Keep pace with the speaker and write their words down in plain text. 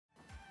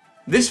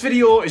This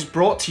video is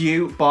brought to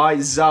you by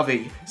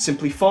Zavvi.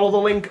 Simply follow the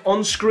link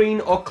on screen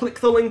or click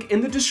the link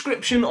in the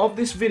description of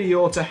this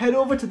video to head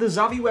over to the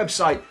Zavvi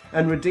website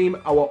and redeem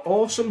our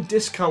awesome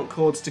discount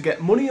codes to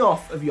get money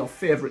off of your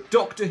favourite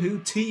Doctor Who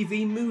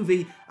TV,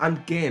 movie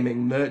and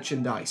gaming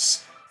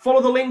merchandise.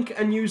 Follow the link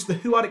and use the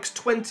Who Addicts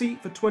 20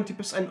 for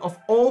 20% off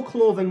all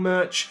clothing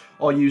merch,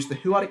 or use the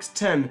Who Addicts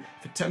 10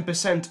 for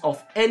 10%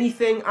 off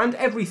anything and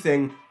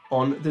everything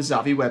on the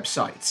Zavvi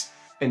website.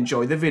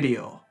 Enjoy the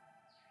video.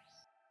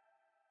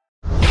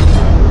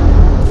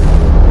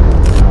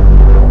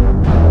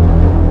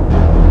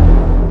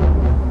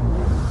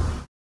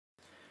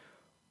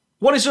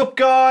 What is up,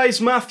 guys?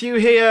 Matthew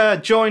here,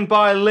 joined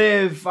by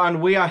Liv,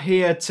 and we are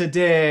here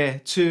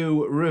today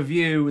to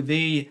review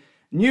the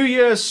New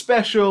Year's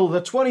special, the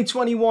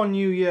 2021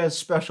 New Year's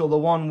special, the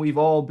one we've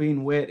all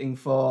been waiting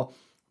for,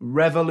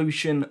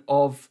 Revolution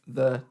of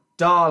the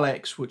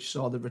Daleks, which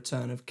saw the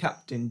return of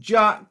Captain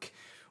Jack.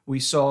 We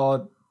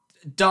saw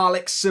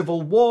Daleks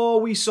Civil War,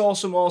 we saw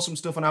some awesome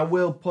stuff, and I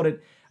will put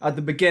it at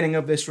the beginning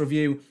of this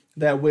review,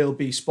 there will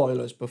be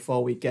spoilers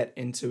before we get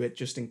into it,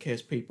 just in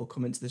case people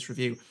come into this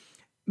review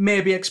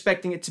maybe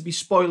expecting it to be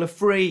spoiler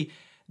free.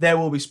 There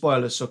will be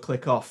spoilers, so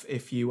click off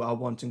if you are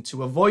wanting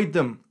to avoid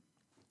them.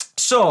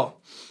 So,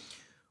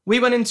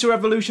 we went into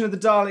Revolution of the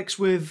Daleks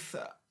with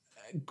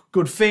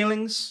good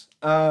feelings.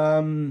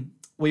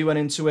 We went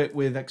into it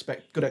with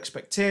good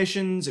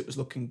expectations. It was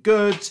looking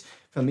good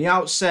from the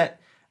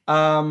outset.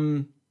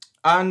 And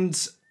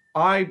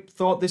I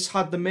thought this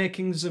had the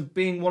makings of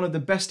being one of the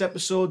best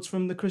episodes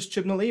from the Chris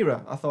Chibnall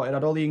era. I thought it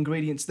had all the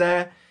ingredients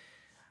there.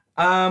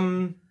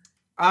 And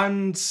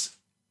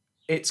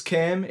it's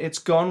came, it's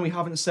gone. We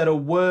haven't said a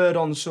word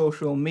on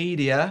social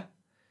media.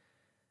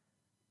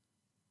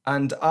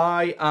 And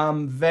I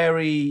am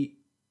very,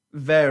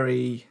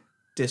 very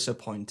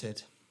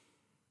disappointed.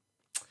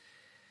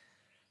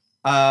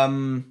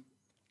 There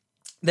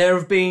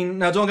have been,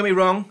 now don't get me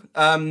wrong,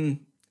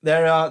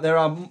 there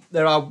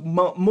are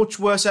much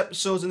worse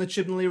episodes in the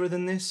Chibnall era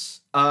than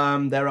this.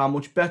 There are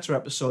much better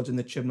episodes in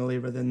the Chibnall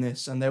era than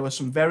this, and there were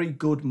some very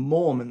good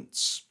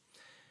moments.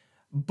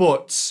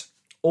 But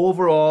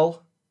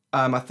overall,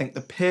 I think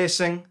the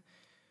pacing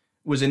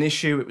was an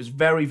issue. It was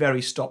very,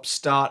 very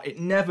stop-start. It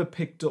never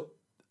picked up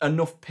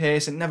enough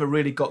pace. It never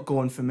really got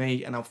going for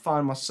me, and I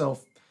find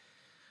myself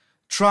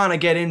trying to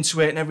get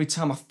into it, and every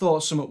time I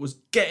thought something was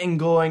getting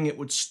going, it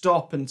would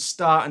stop and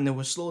start, and there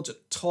was loads of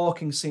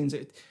talking scenes.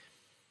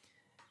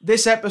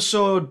 This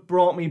episode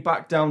brought me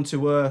back down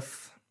to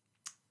earth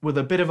with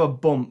a bit of a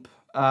bump,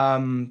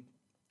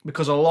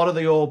 because a lot of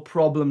the old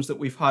problems that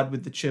we've had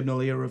with the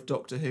Chibnall era of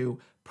Doctor Who,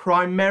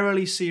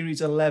 primarily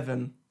Series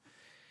 11,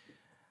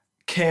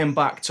 came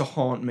back to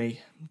haunt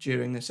me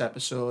during this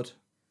episode.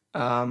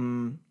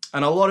 And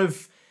a lot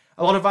of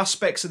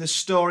aspects of this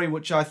story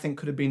which I think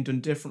could have been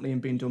done differently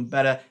and been done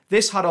better.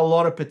 This had a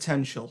lot of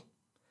potential,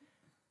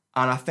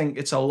 and I think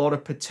it's a lot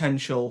of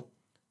potential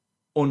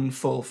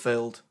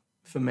unfulfilled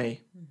for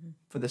me.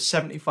 For the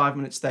 75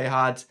 minutes they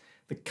had,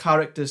 the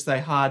characters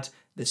they had,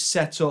 the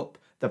setup,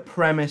 the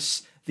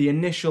premise, the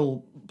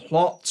initial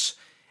plot,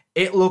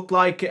 it looked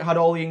like it had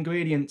all the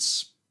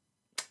ingredients.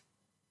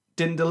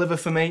 Didn't deliver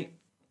for me.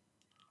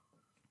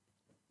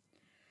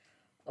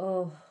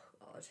 Oh,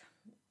 God.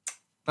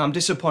 I'm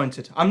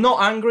disappointed. I'm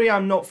not angry,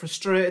 I'm not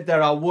frustrated,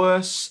 there are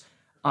worse.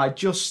 I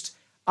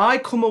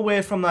come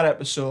away from that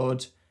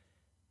episode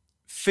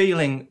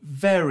feeling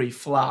very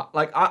flat.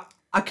 Like,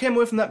 I came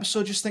away from that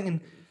episode just thinking,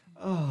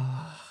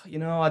 oh, you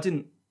know,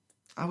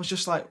 I was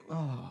just like,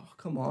 oh,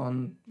 come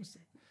on.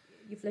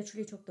 You've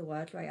literally took the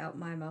words right out of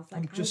my mouth.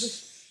 Like, I was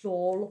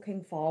so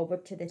looking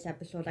forward to this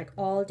episode. Like,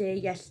 all day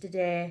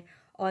yesterday,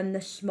 on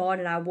this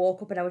morning, I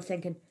woke up and I was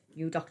thinking,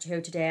 new Doctor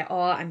Who today. Oh,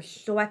 I'm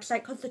so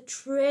excited because the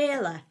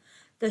trailer,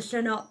 the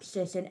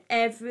synopsis and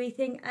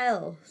everything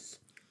else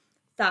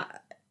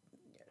that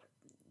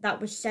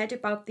was said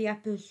about the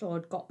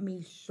episode got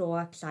me so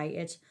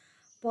excited.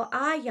 But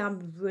I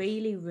am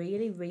really,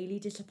 really, really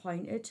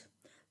disappointed.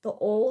 The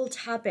old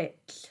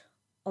habits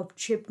of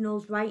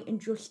Chibnall's writing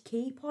just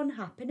keep on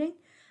happening,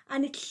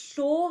 and it's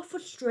so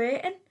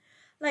frustrating.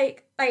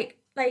 Like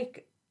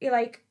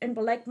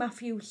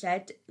Matthew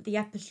said, the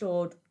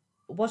episode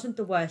wasn't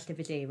the worst of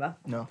his era.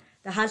 No,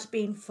 there has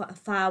been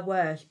far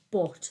worse,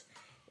 but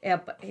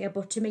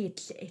to me,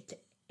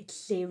 it's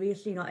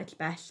seriously not its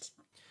best.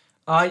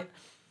 I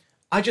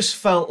just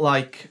felt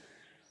like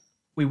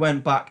we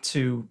went back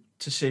to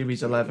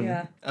Series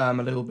 11 a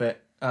little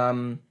bit.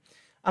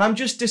 And I'm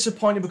just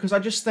disappointed because I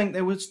just think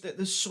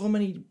there's so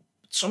many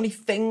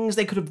things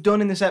they could have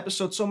done in this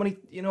episode, so many,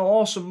 you know,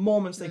 awesome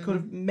moments they could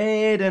have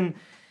made, and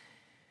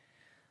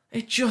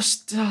it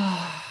just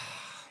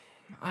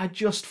I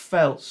just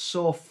felt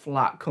so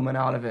flat coming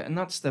out of it, and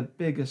that's the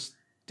biggest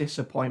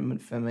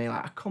disappointment for me.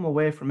 Like, I come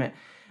away from it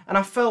and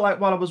I felt like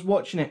while I was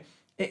watching it,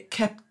 it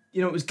kept,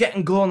 you know, it was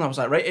getting going. I was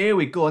like, right, here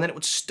we go, and then it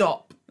would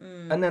stop.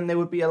 And then there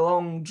would be a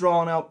long,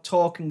 drawn-out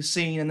talking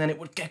scene, and then it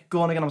would get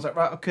going again. I was like,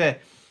 right, okay,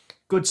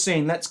 good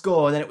scene, let's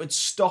go. And then it would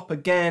stop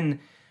again,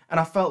 and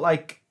I felt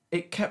like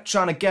it kept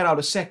trying to get out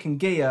of second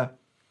gear,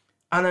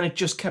 and then it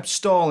just kept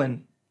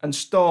stalling and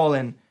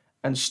stalling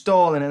and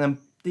stalling, and then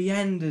the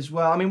end as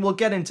well. I mean, we'll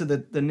get into the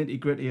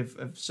nitty-gritty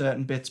of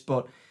certain bits,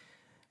 but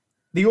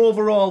the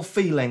overall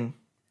feeling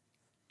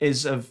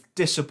is of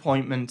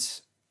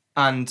disappointment.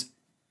 And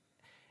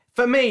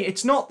for me,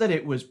 it's not that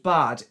it was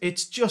bad,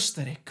 it's just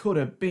that it could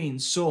have been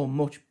so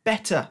much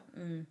better.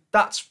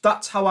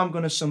 That's how I'm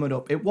going to sum it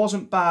up. It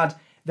wasn't bad,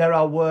 there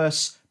are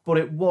worse, but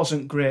it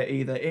wasn't great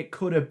either. It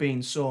could have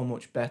been so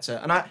much better.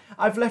 And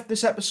I've left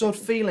this episode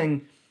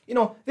feeling, you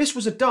know, this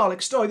was a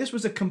Dalek story, this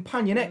was a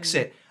companion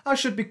exit. I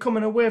should be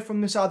coming away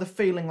from this either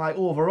feeling like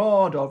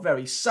overawed or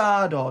very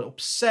sad or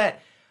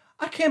upset.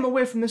 I came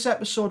away from this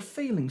episode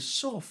feeling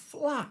so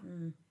flat.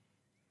 And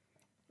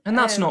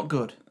that's not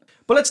good.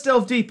 But let's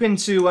delve deep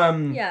into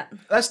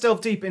let's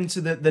delve deep into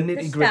the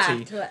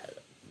nitty-gritty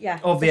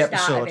of the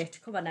episode. Of it.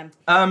 Come on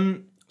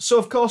then. So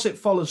of course it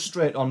follows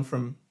straight on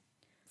from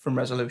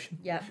Resolution.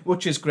 Yeah.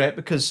 Which is great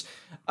because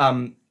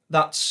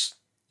that's,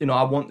 you know,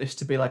 I want this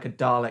to be like a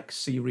Dalek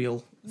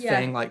serial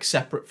thing, like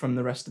separate from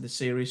the rest of the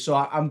series. So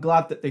I'm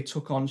glad that they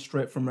took on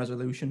straight from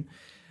Resolution.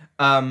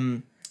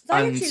 I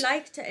actually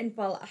liked it in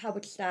how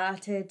it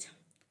started.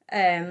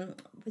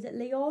 Was it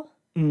Leo?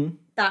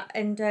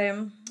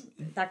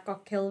 That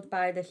got killed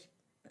by this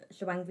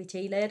so angry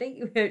tea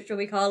lady. Shall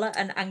we call her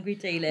an angry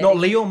tea lady? No,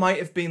 Leo might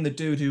have been the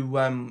dude who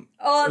cloned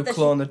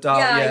the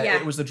Dalek. Yeah,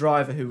 it was the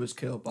driver who was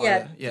killed by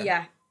her.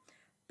 Yeah.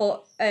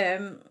 But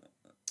I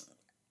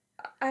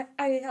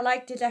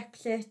liked his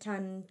exit,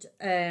 and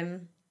the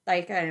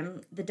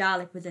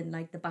Dalek was in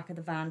like the back of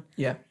the van.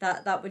 Yeah.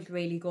 That was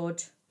really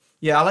good.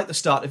 Yeah, I like the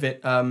start of it,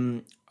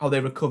 how they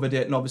recovered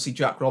it, and obviously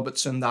Jack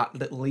Robertson, that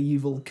little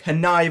evil,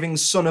 conniving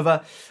son of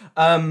a...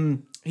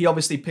 he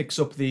obviously picks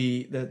up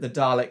the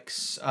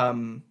Dalek's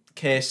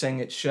casing,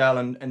 its shell,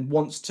 and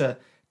wants to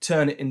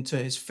turn it into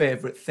his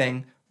favourite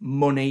thing,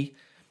 money,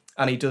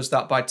 and he does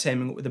that by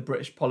teaming up with a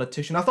British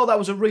politician. I thought that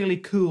was a really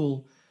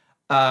cool...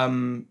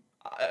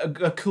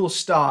 a cool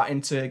start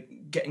into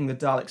getting the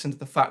Daleks into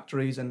the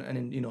factories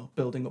and you know,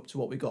 building up to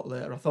what we got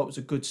later. I thought it was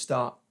a good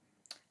start.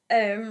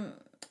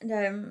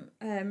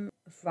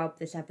 Throughout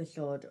this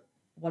episode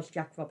was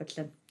Jack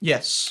Robertson.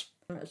 Yes.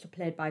 So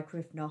played by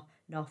Chris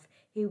Noth.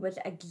 He was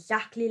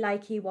exactly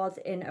like he was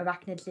in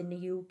Arachnids in the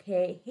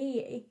UK.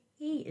 He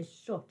is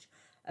such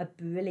a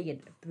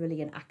brilliant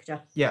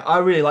actor. Yeah, I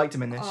really liked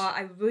him in this. Oh,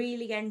 I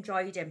really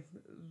enjoyed him.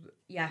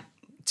 Yeah.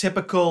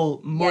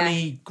 Typical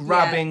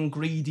money-grabbing,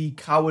 greedy,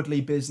 cowardly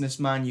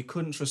businessman. You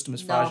couldn't trust him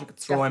as far as you could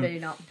throw him.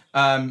 Definitely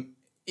not.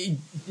 He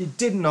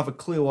didn't have a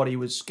clue what he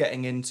was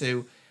getting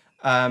into.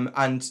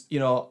 And, you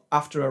know,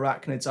 after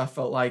Arachnids, I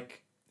felt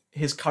like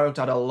his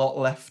character had a lot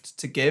left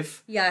to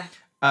give. Yeah.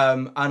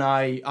 And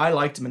I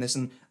liked him in this.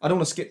 And I don't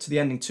want to skip to the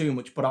ending too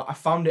much, but I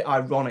found it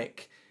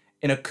ironic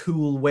in a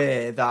cool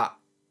way that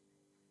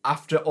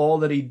after all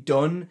that he'd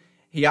done,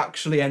 he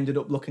actually ended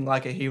up looking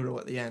like a hero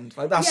at the end.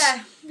 Like that's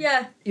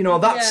you know,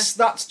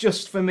 that's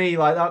just for me,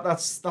 like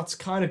that's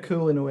kind of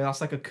cool in a way.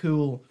 That's like a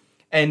cool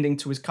ending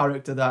to his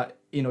character that,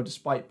 you know,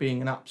 despite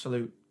being an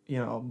absolute, you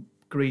know,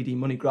 greedy,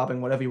 money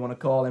grabbing, whatever you want to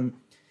call him,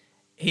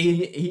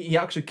 he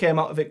actually came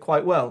out of it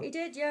quite well. He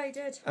did.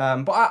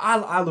 But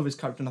I love his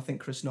character, and I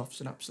think Chris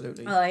Noth's an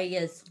absolutely he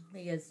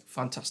is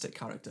fantastic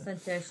character.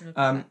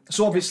 Sensational.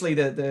 So obviously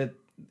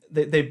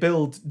they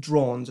build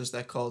drones, as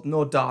they're called.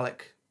 No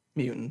Dalek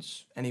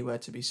mutants anywhere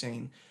to be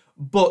seen,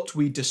 but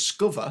we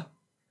discover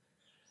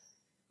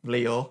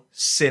Leo,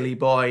 silly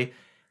boy,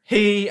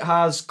 he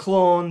has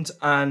cloned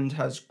and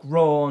has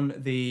grown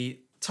the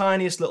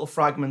tiniest little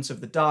fragments of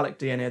the Dalek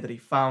DNA that he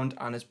found,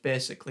 and has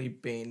basically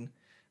been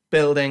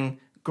building,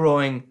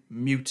 growing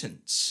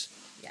mutants.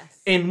 Yes.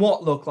 In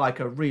what looked like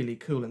a really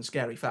cool and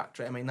scary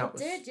factory. I mean, that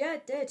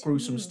it did.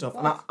 Gruesome stuff.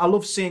 And I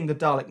love seeing the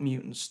Dalek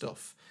mutant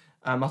stuff.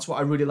 That's what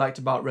I really liked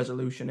about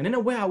Resolution. And in a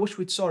way, I wish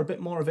we'd saw a bit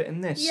more of it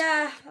in this.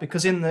 Yeah.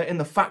 Because in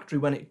the factory,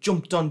 when it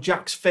jumped on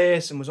Jack's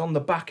face and was on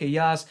the back of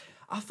Yaz,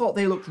 I thought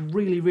they looked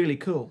really, really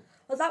cool.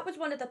 Well, that was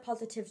one of the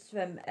positives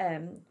from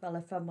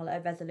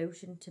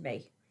Resolution to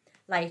me.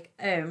 Like,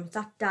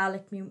 that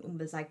Dalek mutant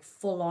was like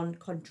full on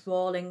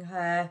controlling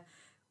her,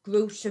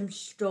 gruesome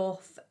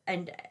stuff,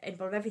 and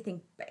involved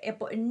everything.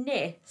 But in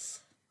this,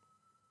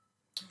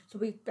 so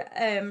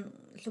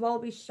all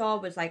we saw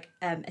was like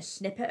a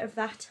snippet of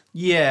that.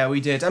 Yeah, we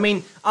did. I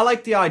mean, I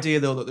like the idea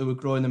though that they were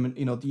growing them. And,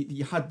 you know,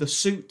 you had the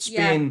suits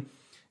being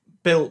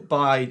built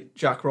by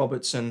Jack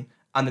Robertson,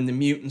 and then the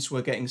mutants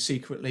were getting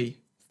secretly,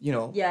 you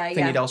know,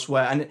 thingied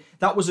elsewhere, and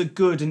that was a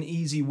good and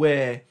easy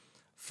way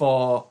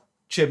for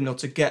Chibnall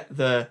to get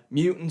the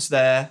mutants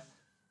there.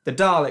 The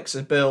Daleks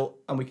are built,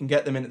 and we can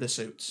get them into the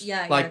suits.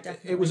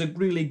 Definitely. It was a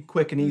really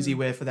quick and easy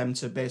way for them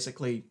to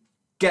basically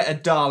get a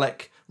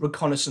Dalek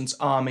reconnaissance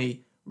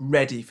army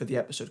ready for the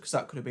episode, because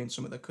that could have been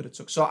something that could have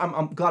took. So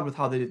I'm glad with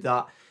how they did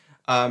that.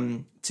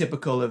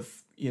 Typical of,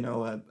 you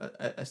know,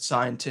 a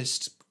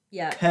scientist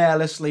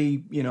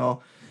carelessly, you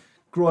know,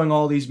 growing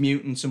all these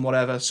mutants and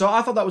whatever. So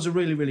I thought that was a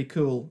really, really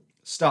cool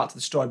start to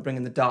the story,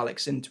 bringing the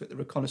Daleks into it, the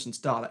reconnaissance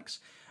Daleks.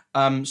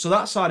 So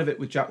that side of it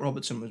with Jack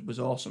Robertson was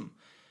awesome.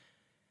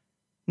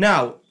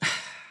 Now,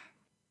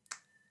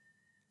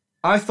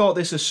 I thought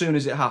this as soon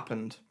as it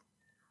happened.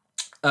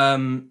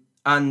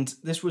 And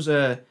this was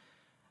at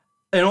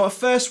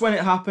first when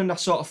it happened, I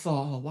sort of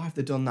thought, why have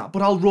they done that?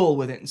 But I'll roll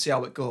with it and see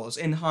how it goes.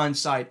 In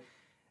hindsight,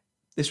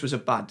 this was a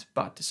bad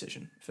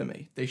decision for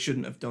me. They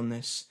shouldn't have done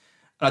this.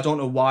 And I don't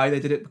know why they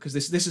did it, because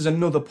this is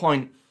another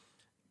point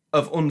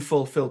of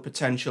unfulfilled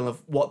potential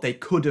of what they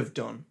could have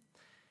done.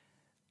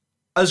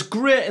 As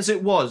great as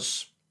it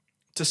was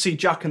to see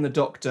Jack and the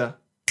Doctor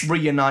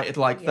reunited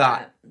like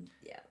that,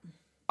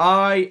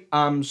 I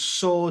am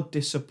so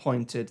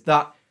disappointed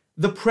that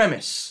the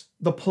premise,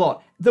 the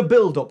plot, the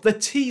build-up, the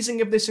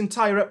teasing of this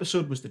entire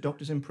episode was the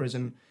Doctor's in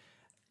prison.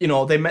 You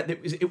know, they met.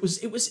 It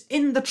was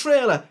in the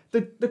trailer.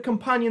 The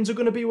companions are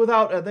going to be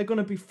without her. They're going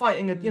to be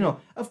fighting it. You know,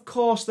 of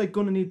course they're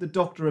going to need the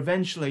Doctor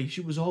eventually.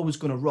 She was always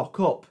going to rock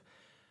up,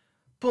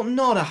 but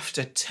not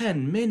after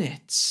 10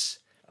 minutes.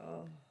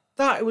 Oh.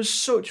 That was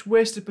such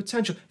wasted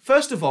potential.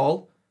 First of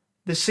all,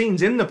 the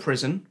scenes in the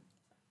prison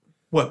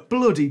were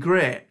bloody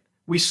great.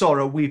 We saw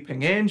a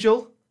weeping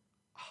angel.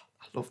 Oh,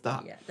 I love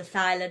that. Yeah, the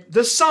silent.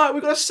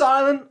 We got a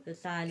silent. The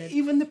silent.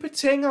 Even the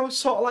pating, I was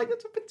sort of like,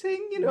 that's a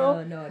pating, you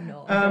know.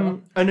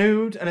 No. An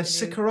ood and a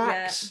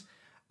Sycorax. Yeah.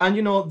 And,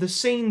 you know, the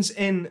scenes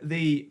in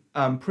the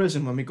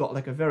prison when we got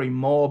like a very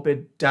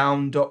morbid,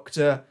 down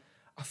Doctor,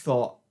 I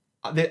thought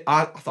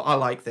I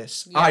like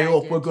this. Yeah, I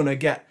hope we're going to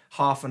get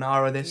half an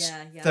hour of this.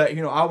 Yeah.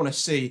 You know, I want to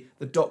see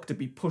the Doctor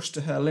be pushed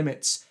to her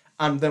limits.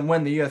 And then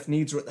when the Earth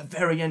needs her at the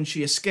very end,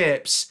 she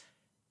escapes.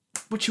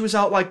 But she was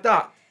out like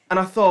that. And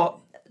I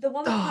thought... The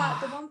one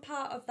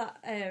part of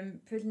that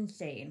prison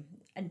scene,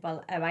 and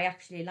well, I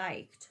actually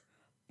liked,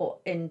 but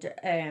so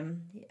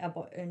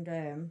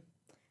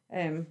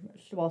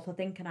also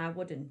thinking I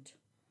wouldn't.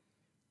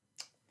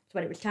 So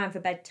when it was time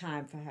for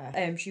bedtime for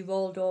her, she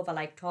rolled over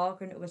like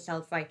talking to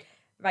herself,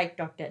 right,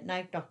 Doctor,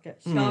 night, Doctor,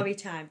 story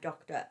time,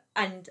 Doctor,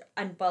 and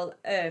so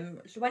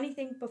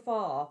anything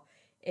before,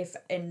 if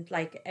in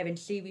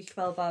series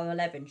 12 or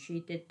 11 she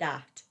did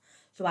that,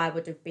 so I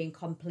would have been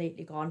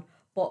completely gone.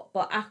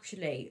 But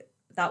actually,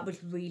 that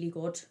was really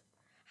good.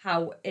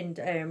 How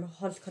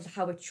because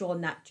how it's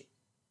shown that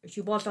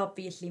she was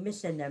obviously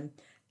missing them,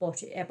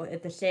 but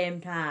at the same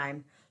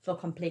time, so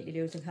completely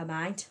losing her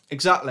mind.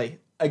 Exactly.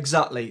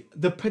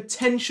 The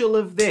potential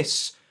of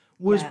this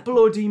was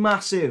bloody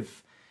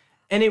massive.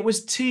 And it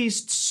was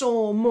teased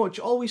so much.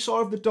 All we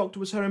saw of the Doctor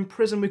was her in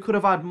prison. We could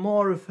have had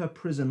more of her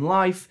prison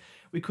life.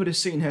 We could have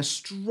seen her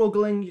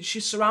struggling.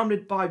 She's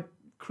surrounded by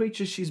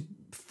creatures she's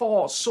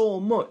fought so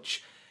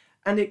much.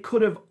 And it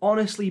could have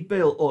honestly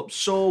built up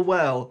so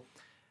well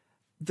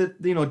that,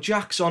 you know,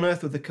 Jack's on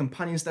Earth with the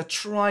companions. They're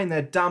trying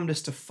their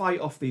damnedest to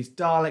fight off these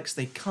Daleks.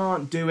 They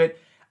can't do it.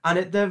 And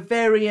at the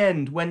very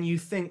end, when you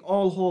think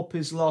all hope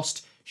is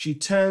lost, she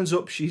turns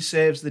up, she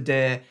saves the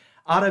day.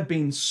 I'd have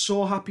been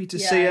so happy to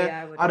see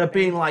her. I'd have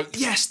been like,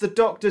 yes, the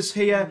Doctor's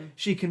here.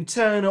 She can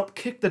turn up,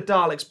 kick the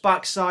Daleks'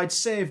 backside,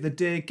 save the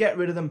day, get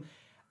rid of them.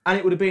 And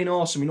it would have been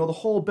awesome. You know, the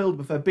whole build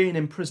with her being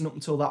in prison up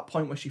until that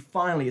point where she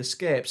finally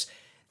escapes.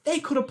 They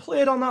could have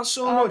played on that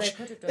so much.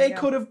 They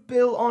could have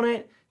built on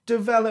it,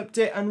 developed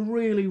it, and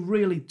really,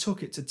 really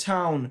took it to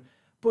town.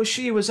 But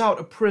she was out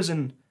of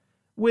prison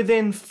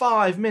within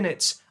 5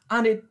 minutes,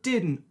 and it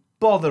didn't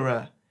bother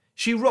her.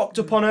 She rocked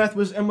up on Earth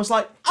and was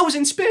like, I was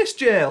in space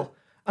jail.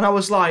 And I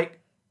was like,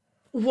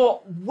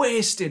 what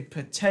wasted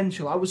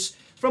potential.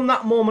 From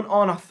that moment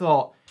on, I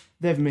thought,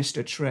 they've missed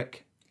a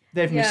trick.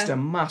 They've missed a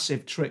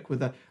massive trick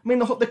with her. I mean,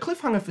 the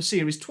cliffhanger for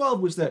Series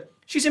 12 was that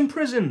she's in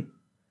prison.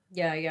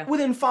 Yeah.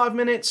 Within 5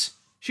 minutes,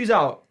 she's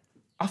out.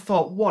 I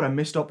thought, what a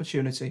missed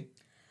opportunity.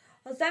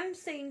 Well, them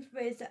scenes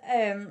with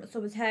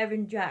with her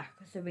and Jack,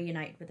 so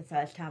reunited for the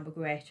first time, were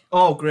great.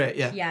 Oh, great,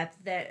 yeah. Yeah,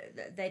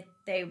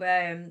 they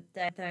were.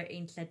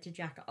 13 said to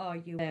Jack, "Oh,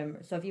 you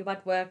so have you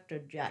had work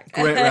done, Jack?"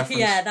 Great reference.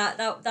 Yeah,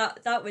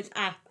 that was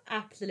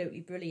absolutely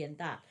brilliant.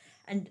 That,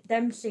 and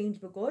them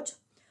scenes were good.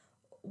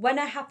 When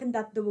it happened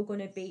that they were going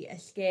to be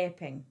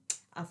escaping,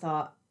 I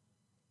thought,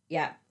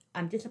 yeah,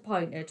 I'm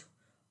disappointed,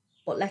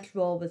 but let's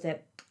roll with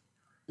it.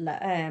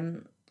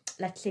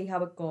 Let's see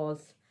how it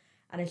goes.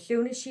 And as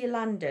soon as she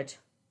landed,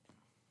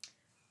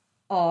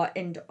 or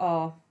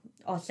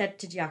said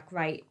to Jack,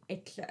 right,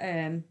 it's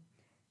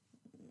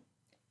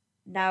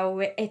now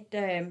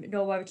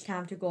it's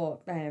time to go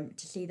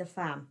to see the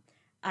fam,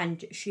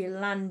 and she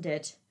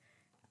landed,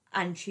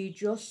 and she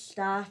just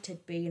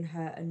started being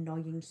her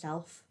annoying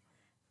self.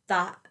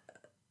 That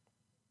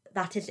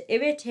has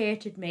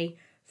irritated me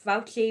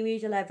throughout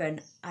Series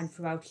 11 and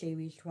throughout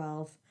Series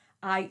 12.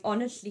 I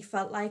honestly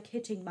felt like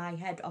hitting my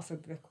head off a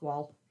brick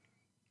wall.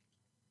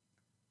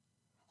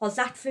 Well,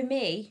 that for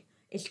me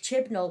is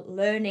Chibnall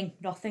learning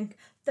nothing.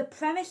 The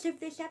premise of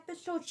this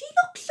episode, she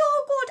looks so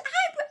good.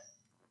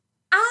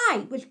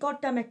 I was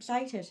goddamn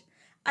excited.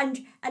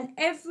 And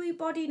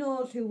everybody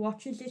knows who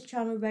watches this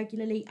channel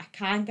regularly, I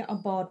can't get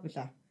on board with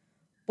her.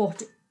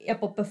 But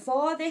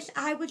before this,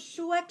 I was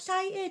so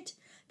excited.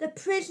 The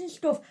prison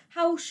stuff,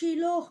 how she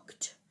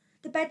looked.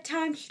 the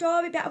bedtime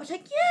story bit. I was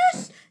like,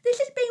 yes, this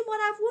has been what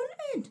I've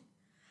wanted.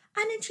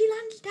 And then she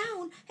lands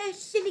down her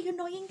silly,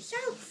 annoying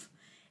self.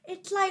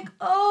 It's like,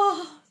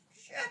 oh,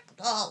 shit.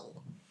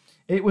 Oh.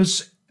 It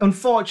was,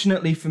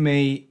 unfortunately for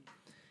me...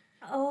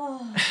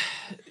 Oh.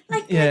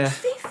 Like, yeah.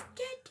 10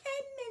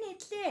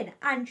 minutes in,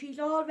 and she's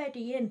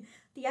already in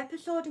the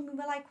episode, and we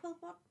were like, well,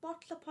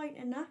 what's the point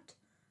in that?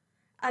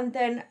 And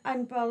then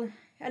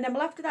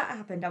after that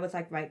happened, I was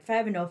like, right,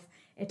 fair enough,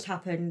 it's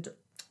happened.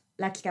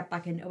 Let's get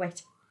back into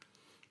it.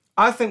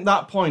 I think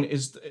that point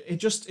is it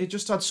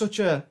just had such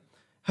a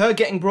her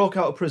getting broke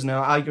out of prison.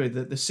 Now, I agree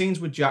that the scenes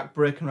with Jack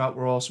breaking her out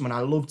were awesome, and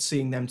I loved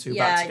seeing them two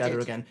back together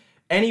again.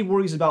 Any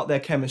worries about their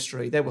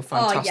chemistry? They were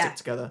fantastic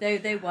together.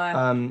 They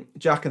were.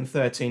 Jack and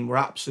 13 were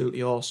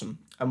absolutely awesome,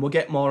 and we'll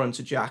get more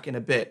into Jack in a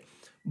bit.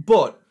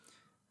 But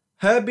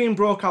her being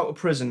broke out of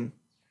prison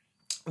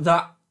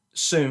that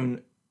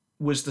soon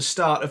was the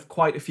start of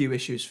quite a few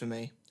issues for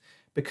me,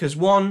 because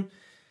one,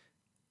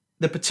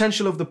 the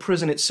potential of the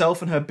prison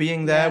itself and her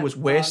being there was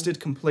wasted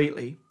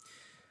completely.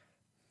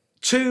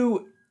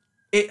 Two,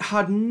 it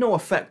had no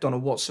effect on her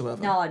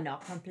whatsoever. No,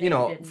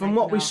 completely. From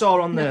what we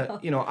saw on the,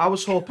 I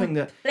was hoping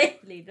that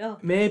no.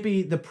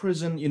 maybe the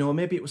prison,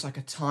 maybe it was like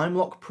a time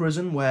lock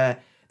prison where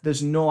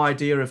there's no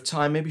idea of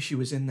time. Maybe she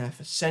was in there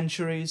for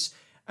centuries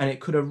and it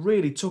could have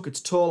really took its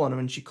toll on her,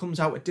 and she comes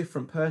out a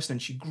different person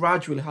and she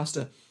gradually has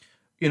to,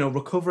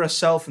 recover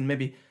herself, and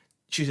maybe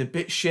she's a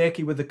bit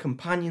shaky with the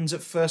companions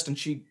at first and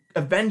she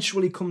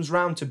eventually comes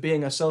round to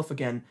being herself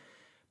again.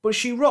 But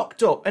she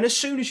rocked up, and as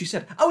soon as she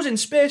said, I was in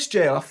space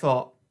jail, I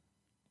thought,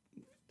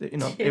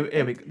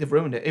 they've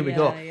ruined it. Here we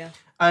go. Yeah.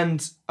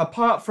 And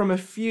apart from a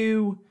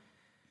few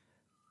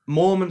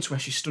moments where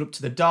she stood up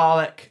to the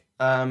Dalek,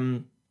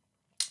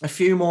 a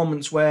few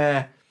moments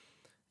where,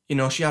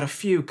 she had a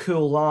few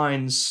cool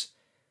lines,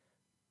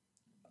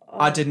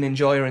 I didn't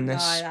enjoy her in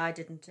this. No, I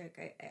didn't.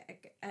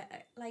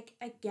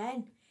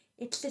 Again,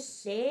 it's the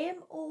same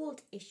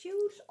old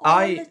issues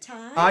all the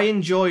time. I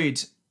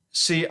enjoyed,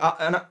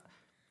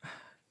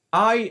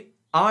 I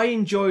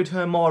enjoyed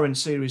her more in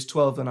Series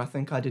 12 than I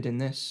think I did in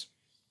this.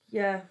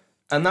 Yeah.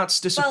 And that's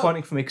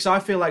disappointing for me, because I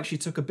feel like she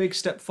took a big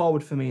step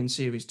forward for me in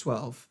Series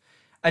 12.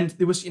 And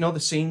there was, the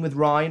scene with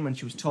Ryan when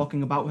she was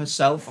talking about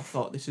herself. I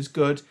thought, this is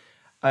good.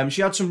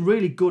 She had some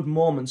really good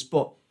moments,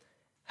 but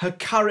her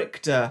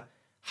character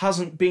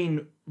hasn't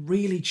been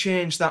really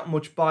changed that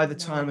much by the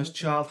time as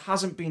child,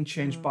 hasn't been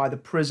changed by the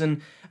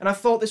prison. And I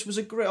thought this was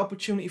a great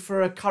opportunity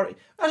for her character.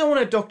 I don't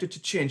want her doctor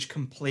to change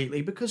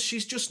completely, because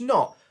she's just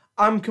not.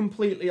 I'm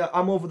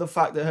over the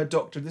fact that her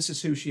doctor, this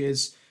is who she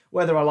is,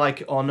 whether I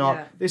like it or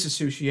not, this is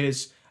who she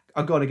is.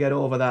 I've got to get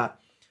over that.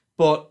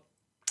 But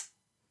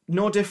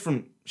no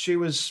different. She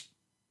was,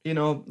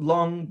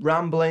 long,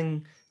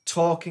 rambling,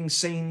 talking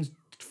scenes,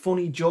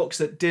 funny jokes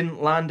that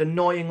didn't land,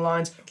 annoying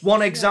lines.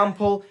 One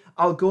example,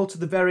 I'll go to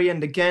the very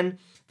end again.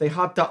 They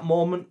had that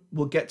moment,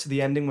 we'll get to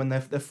the ending when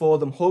the four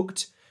of them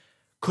hugged.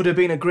 Could have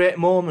been a great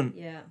moment.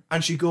 Yeah.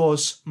 And she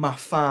goes, my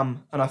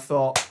fam. And I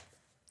thought,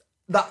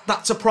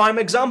 that's a prime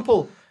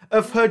example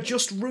of her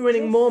just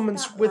ruining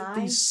moments with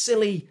these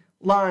silly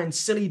lines,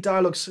 silly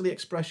dialogue, silly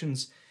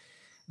expressions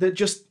that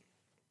just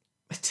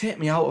take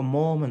me out of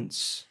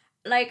moments.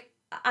 Like,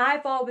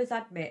 I've always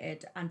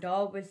admitted and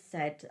always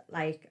said,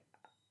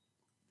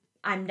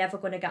 I'm never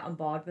going to get on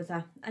board with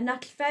her. And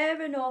that's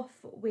fair enough.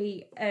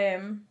 We,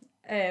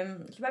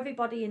 so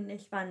everybody in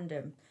this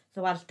fandom,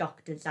 so as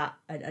doctors, that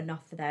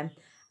enough for them.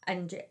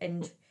 And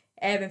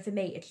for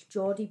me, it's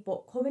Jodie.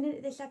 But coming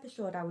into this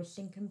episode, I was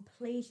thinking,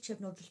 please,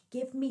 Chibnall, just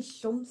give me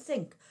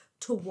something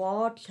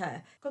towards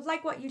her. Because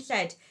like what you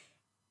said,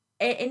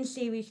 in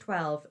Series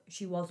 12,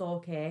 she was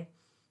okay.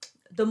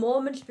 The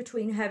moments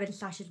between her and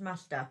Sasha's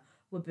master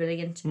were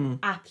brilliant.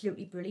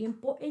 Absolutely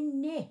brilliant. But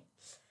in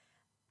this,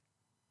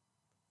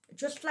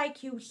 just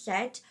like you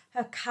said,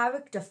 her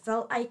character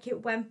felt like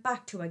it went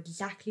back to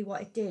exactly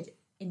what it did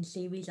in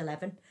Series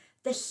 11.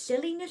 The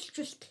silliness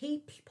just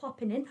keeps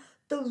popping in.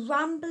 The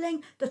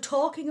rambling, the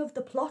talking of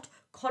the plot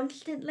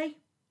constantly.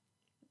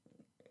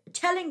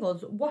 Telling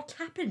us what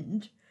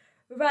happened.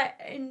 Right,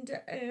 and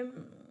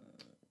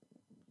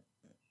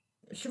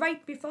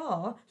right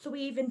before, so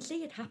we even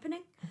see it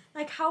happening.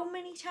 Like, how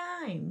many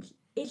times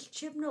is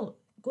Chibnall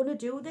gonna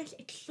do this?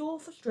 It's so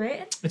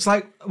frustrating. It's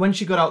like when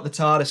she got out the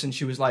TARDIS and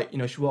she was like,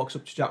 she walks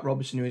up to Jack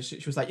Robinson and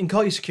she was like, you can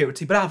call your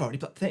security, but I've already,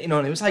 and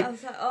it was like,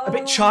 a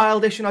bit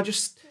childish, and I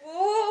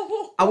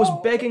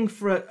was begging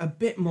for a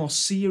bit more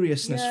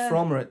seriousness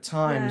from her at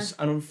times,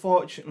 and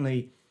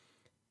unfortunately,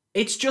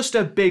 it's just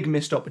a big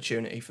missed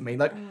opportunity for me.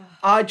 Like,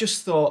 I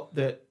just thought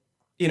that,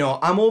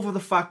 I'm over the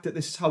fact that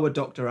this is how a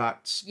doctor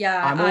acts.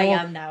 Yeah, I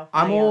am now.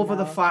 I'm over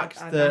the fact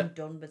that I'm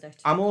done with it.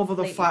 I'm over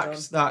the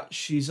fact that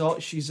she's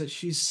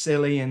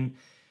silly, and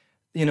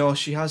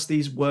she has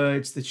these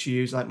words that she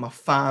uses like my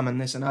fam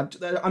and this, and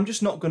I'm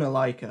just not gonna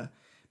like her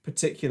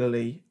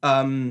particularly.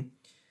 But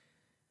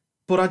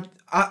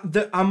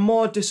I'm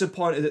more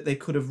disappointed that they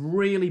could have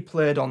really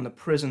played on the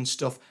prison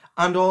stuff,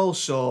 and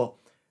also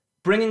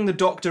bringing the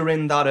doctor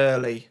in that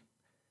early.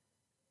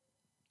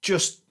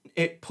 Just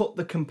it put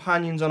the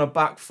companions on a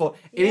back foot.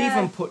 It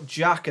even put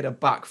Jack at a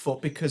back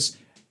foot because,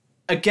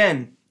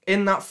 again,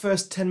 in that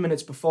first 10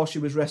 minutes before she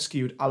was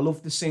rescued, I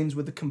loved the scenes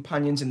with the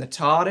companions in the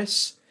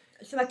TARDIS.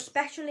 So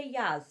especially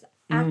Yaz,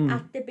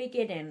 at the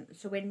beginning,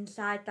 so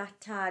inside that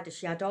TARDIS,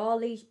 she had all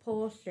these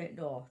post-it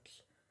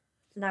notes.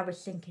 And I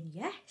was thinking,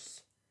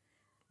 yes,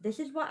 this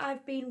is what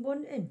I've been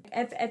wanting.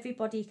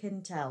 Everybody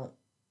can tell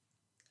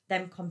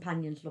them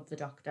companions love the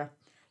Doctor.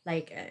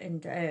 Like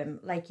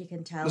you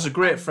can tell. There's a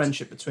great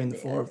friendship between the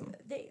four of them.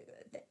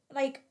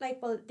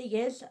 Well,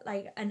 there is,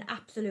 like, an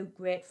absolute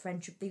great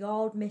friendship. They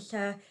all miss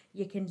her.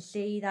 You can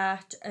see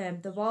that.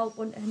 They're all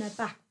wanting her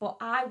back. But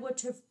I would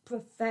have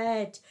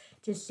preferred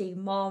to see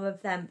more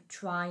of them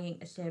trying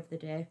to save the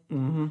day.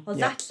 Because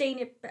that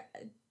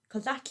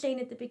scene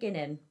at the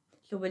beginning,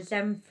 so was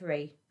them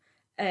three.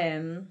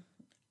 So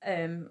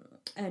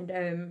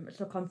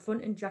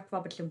confronting Jack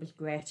Robertson was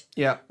great.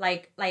 Yeah.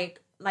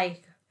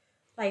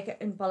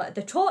 And well,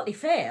 they totally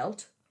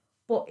failed,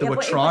 but they were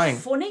trying. It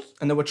was funny.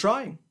 And they were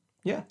trying.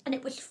 Yeah. And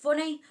it was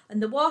funny,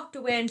 and they walked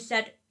away and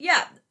said,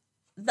 not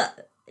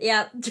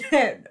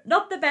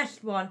the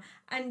best one.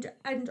 And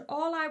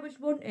all I was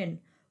wanting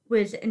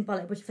was, it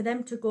was for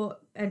them to go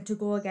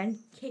again,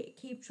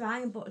 keep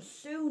trying. But as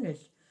soon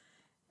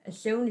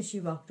as she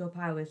rocked up,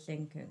 I was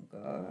thinking,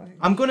 God.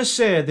 I'm gonna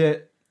say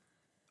that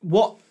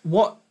what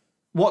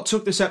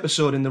took this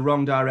episode in the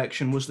wrong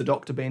direction was the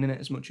Doctor being in it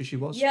as much as she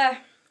was. Yeah.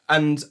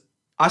 And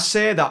I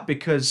say that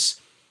because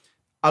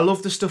I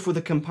love the stuff with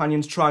the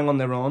companions trying on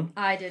their own.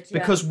 I did, yeah.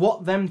 Because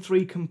what them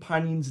three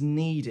companions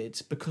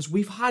needed, because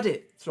we've had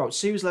it throughout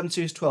Series 11,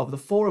 Series 12, the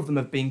four of them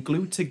have been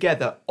glued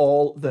together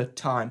all the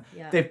time.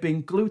 Yeah. They've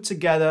been glued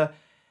together,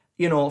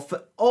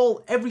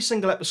 for every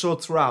single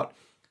episode throughout.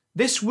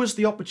 This was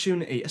the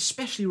opportunity,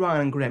 especially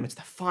Ryan and Graham, it's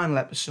the final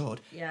episode.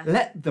 Yeah.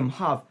 Let them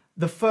have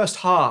the first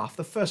half,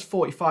 the first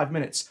 45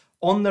 minutes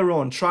on their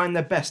own, trying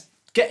their best,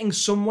 getting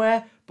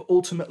somewhere, but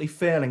ultimately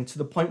failing to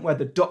the point where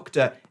the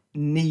Doctor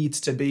needs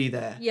to be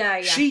there.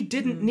 Yeah. She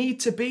didn't need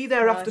to be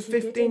there after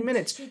 15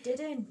 minutes. She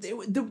didn't.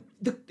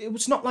 It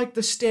was not like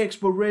the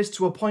stakes were raised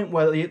to a point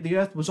where the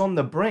Earth was on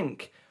the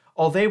brink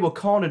or they were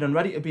cornered and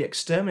ready to be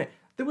exterminated.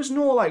 There was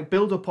no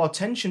build-up or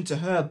tension to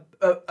her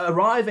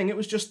arriving. It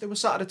was just they were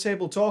sat at a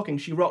table talking.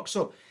 She rocks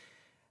up.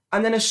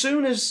 And then as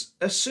soon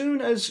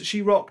as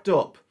she rocked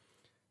up,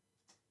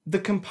 the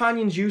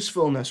companion's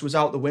usefulness was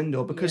out the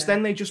window because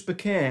then they just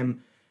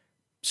became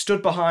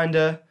stood behind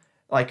her,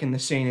 like in the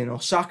scene in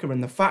Osaka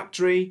in the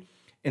factory,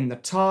 in the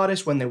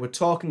TARDIS when they were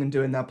talking and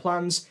doing their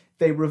plans.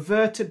 They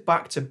reverted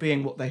back to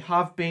being what they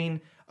have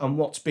been and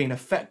what's been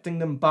affecting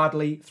them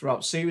badly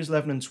throughout Series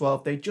 11 and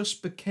 12. They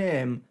just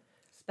became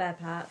spare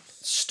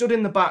parts. Stood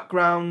in the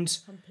background.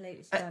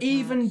 Completely spare parts.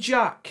 Even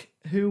Jack,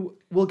 who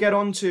we'll get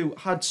on to,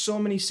 had so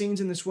many scenes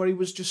in this where he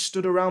was just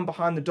stood around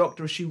behind the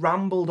Doctor as she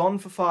rambled on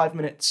for 5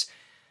 minutes.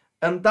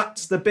 And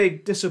that's the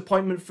big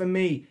disappointment for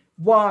me.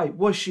 Why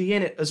was she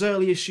in it as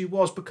early as she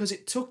was? Because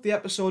it took the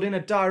episode in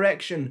a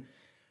direction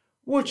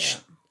which,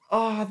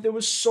 there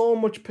was so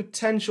much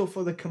potential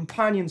for the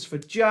companions, for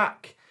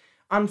Jack,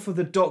 and for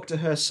the Doctor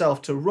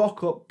herself to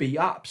rock up, be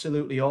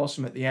absolutely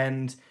awesome at the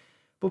end.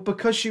 But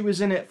because she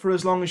was in it for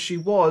as long as she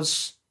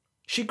was,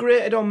 she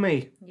grated on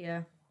me.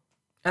 Yeah.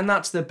 And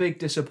that's the big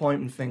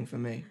disappointing thing for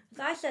me.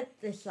 I said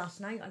this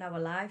last night on our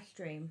live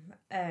stream.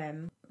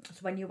 So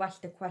when you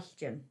asked the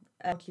question,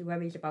 what you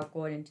worries about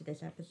going into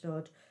this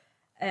episode,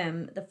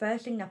 the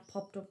first thing that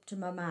popped up to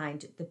my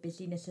mind, the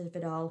busyness of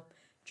it all.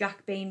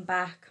 Jack being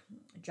back,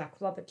 Jack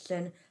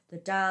Robertson, the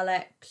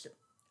Daleks,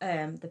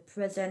 the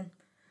prison.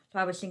 So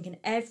I was thinking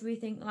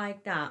everything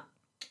like that,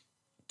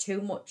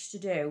 too much to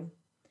do,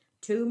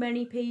 too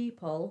many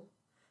people,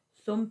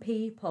 some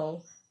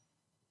people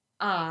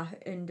are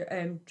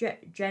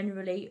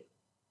generally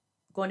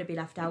going to be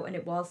left out, and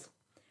it was.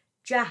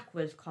 Jack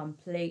was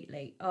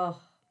completely, Well,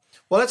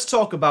 let's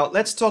talk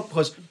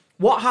because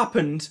what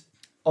happened,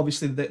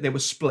 obviously they were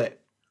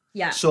split.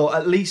 Yeah. So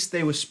at least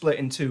they were split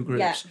in two groups.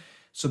 Yeah.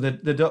 So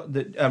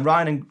the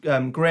Ryan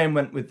and Graham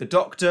went with the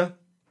Doctor.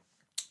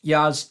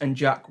 Yaz and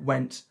Jack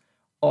went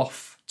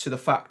off to the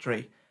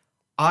factory.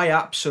 I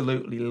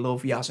absolutely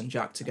love Yaz and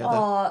Jack together.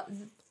 Oh,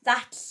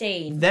 that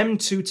scene. Them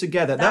two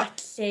together. That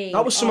scene.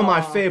 That was some of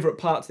my favourite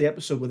parts of the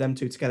episode with them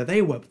two together.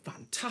 They were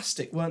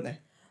fantastic, weren't they?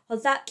 Well,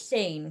 that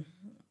scene,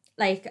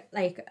 at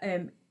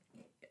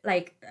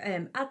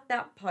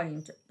that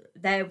point,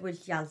 there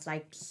was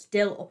Yaz,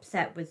 still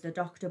upset with the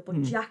Doctor,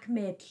 but Jack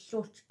made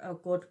such a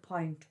good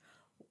point.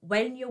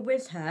 When you're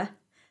with her,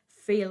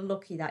 feel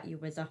lucky that you're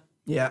with her.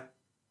 Yeah.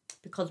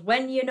 Because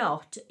when you're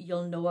not,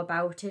 you'll know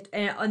about it.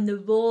 And the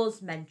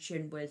Rose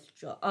mention was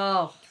just,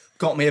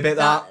 got me a bit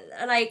not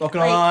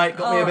gonna lie,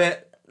 got me a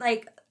bit.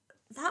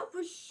 That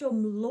was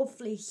some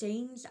lovely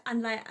scenes,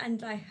 and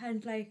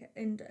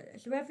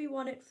so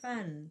everyone at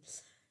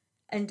fans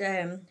and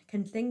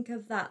can think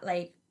of that,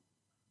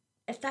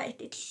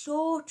 it's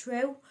so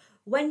true.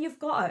 When you've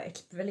got her,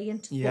 it's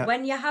brilliant. Yeah. But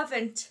when you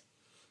haven't,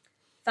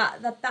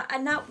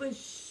 that was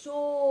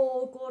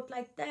so good,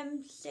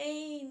 them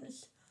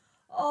scenes.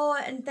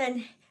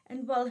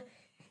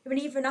 mean,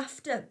 even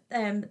after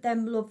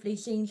them lovely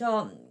scenes,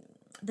 or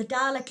the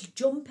Daleks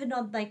jumping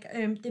on, like,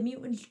 the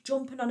mutants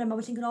jumping on him, I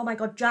was thinking, oh my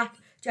God, Jack,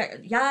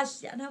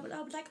 yes, and I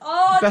was like,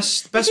 oh,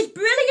 this is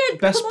brilliant.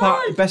 Best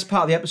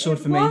part of the episode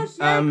for me.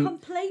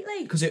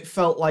 Completely. Because it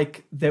felt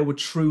like they were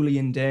truly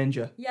in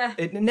danger. Yeah.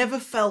 It never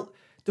felt.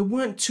 There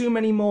weren't too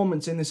many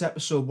moments in this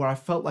episode where I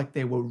felt like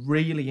they were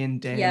really in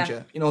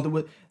danger.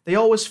 Yeah. They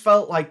always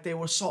felt like they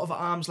were sort of at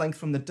arm's length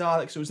from the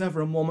Daleks. There was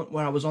never a moment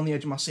where I was on the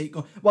edge of my seat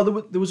going, well,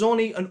 there was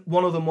only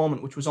one other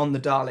moment, which was on the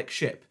Dalek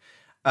ship.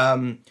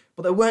 But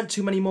there weren't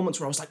too many moments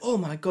where I was like, oh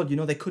my God,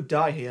 they could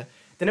die here.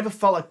 They never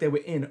felt like they were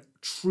in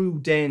true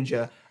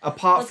danger,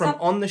 apart from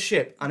on the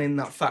ship and in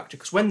that factory.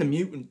 Because when the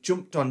mutant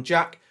jumped on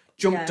Jack,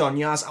 jumped on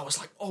Yaz, I was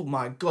like, oh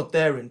my God,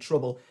 they're in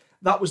trouble.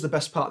 That was the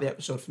best part of the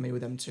episode for me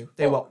with them two.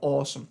 They were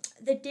awesome.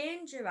 The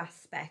danger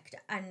aspect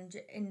and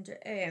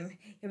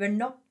we're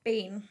not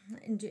being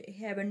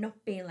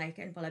like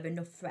involved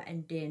enough threat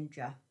and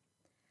danger,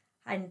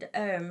 and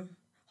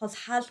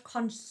has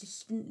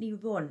consistently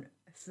run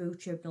through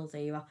Chibnall's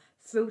era.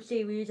 Through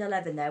series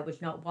 11, there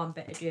was not one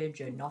bit of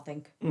danger,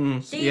 nothing.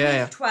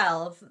 Series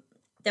 12,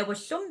 there were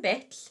some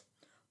bits,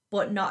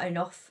 but not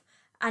enough.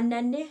 And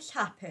then this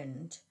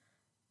happened.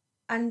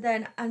 And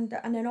then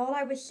all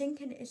I was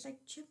thinking is like,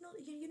 Chibnall,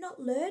 you're not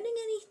learning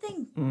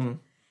anything.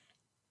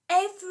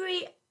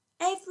 Every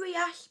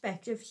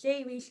aspect of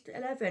Series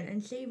 11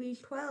 and Series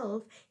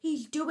 12,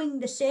 he's doing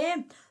the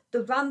same.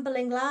 The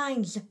rambling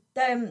lines,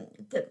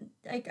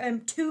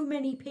 too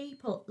many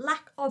people,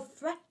 lack of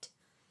threat.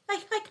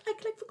 Like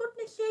for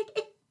goodness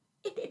sake,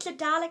 it's a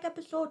Dalek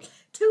episode.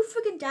 2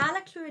 friggin'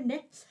 Daleks are in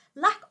this.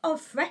 Lack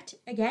of threat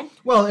again.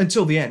 Well,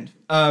 until the end.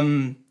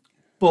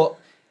 But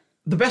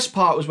the best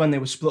part was when they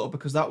were split up,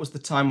 because that was the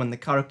time when the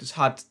characters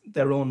had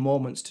their own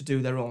moments to do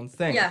their own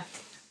thing. Yeah.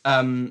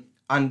 And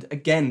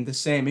again, the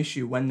same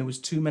issue, when there was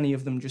too many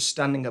of them just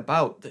standing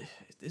about,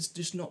 there's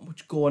just not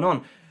much going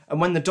on. And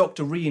when the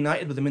Doctor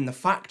reunited with them in the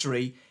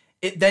factory,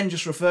 it then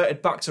just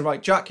reverted back to,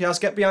 right, Jack, yes,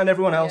 get behind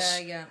everyone else.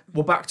 Yeah.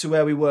 We're back to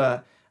where we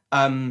were.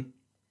 I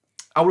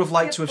would have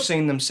liked to have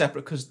seen them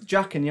separate, because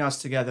Jack and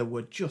Yaz together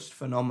were just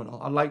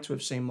phenomenal. I'd like to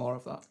have seen more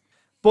of that.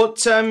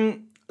 But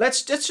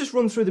let's just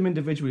run through them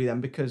individually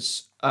then,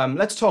 because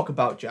let's talk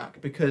about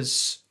Jack,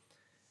 because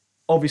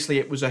obviously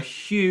it was a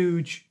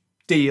huge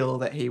deal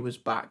that he was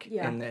back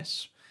in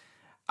this.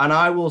 And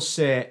I will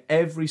say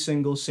every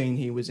single scene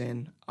he was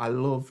in, I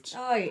loved.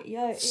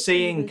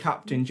 Seeing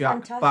Captain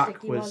Jack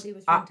back was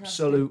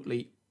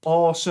absolutely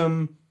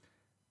awesome.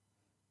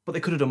 But they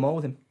could have done more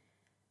with him.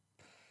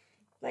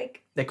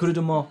 They could have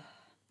done more.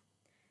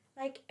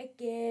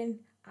 Again,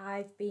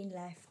 I've been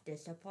left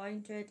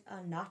disappointed,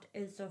 and that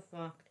is the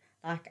fact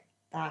that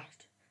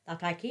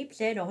I keep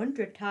saying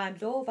 100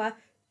 times over,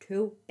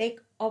 too big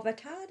of a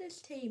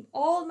TARDIS team.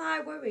 All my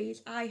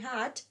worries I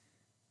had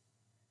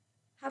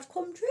have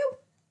come true.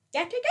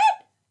 Yet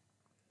again.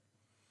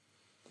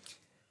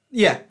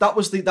 Yeah, that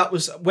was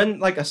when,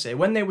 like I say,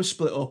 when they were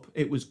split up,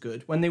 it was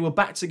good. When they were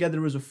back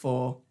together as a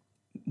 4,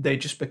 they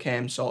just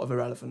became sort of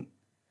irrelevant.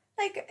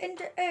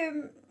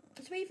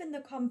 So even the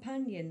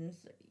companions,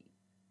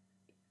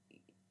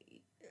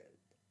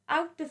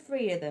 out the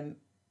 3 of them,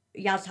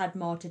 Yaz had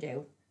more to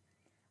do.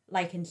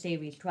 Like in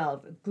Series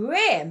 12.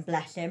 Graham,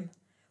 bless him,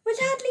 was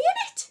hardly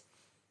in it.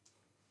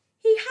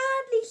 He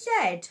hardly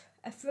said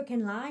a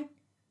freaking line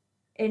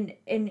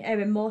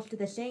in most of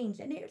the scenes,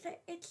 and it's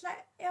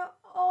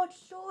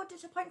so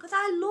disappointing, because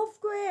I love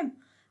Graham.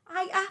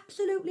 I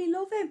absolutely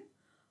love him.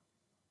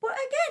 But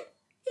again,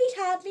 he's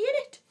hardly in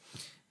it.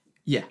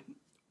 Yeah.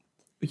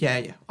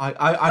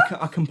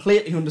 I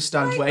completely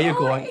understand where you're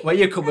going, where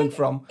you're coming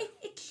from.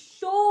 It's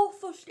so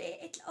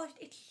frustrating.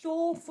 It's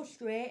so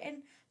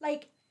frustrating.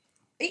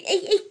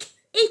 He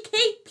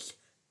keeps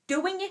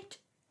doing it.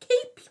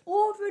 Keeps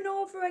over and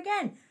over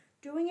again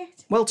doing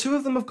it. Well, 2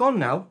 of them have gone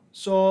now,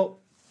 so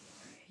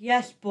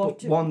yes,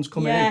 but one's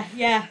coming in.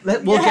 Yeah.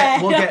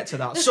 We'll get to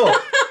that. So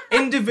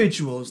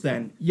individuals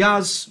then.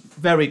 Yaz,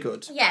 very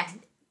good. Yeah,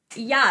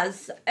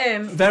 Yaz.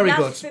 Very Yaz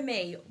good for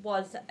me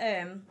was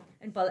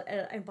and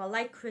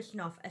like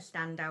Christoph, a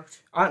standout.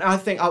 I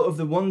think out of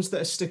the ones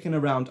that are sticking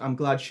around, I'm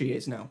glad she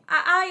is now.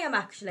 I am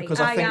actually. Because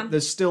I think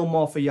there's still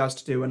more for Yaz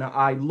to do, and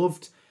I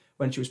loved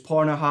when she was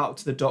pouring her heart out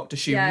to the Doctor.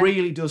 She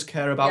really does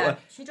care about her.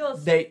 She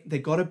does. They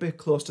got a bit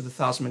close to the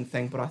Tasman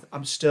thing, but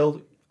I'm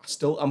still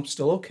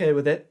okay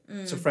with it.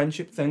 It's a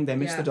friendship thing. They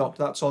miss the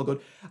Doctor. That's all good.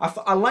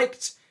 I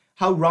liked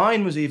how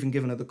Ryan was even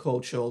giving her the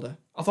cold shoulder.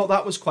 I thought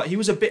that was he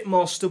was a bit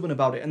more stubborn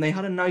about it, and they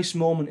had a nice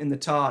moment in the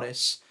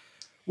TARDIS,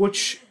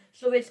 which.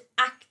 So his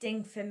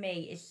acting for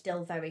me is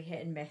still very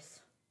hit and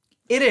miss.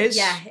 It is.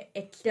 Yeah,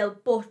 it's still,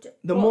 but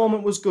the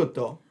moment was good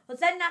though. But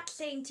then that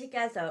scene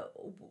together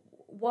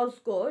was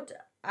good,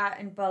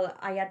 and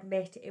I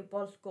admit it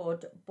was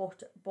good,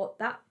 but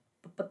that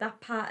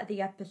part of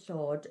the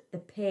episode, the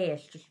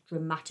pace just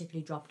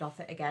dramatically dropped off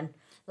it again.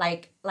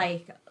 Like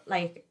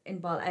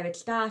it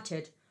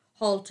started,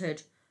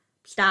 halted,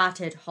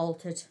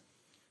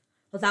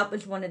 Well, that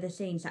was one of the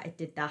scenes that it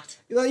did that.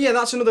 Yeah,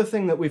 that's another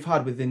thing that we've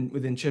had within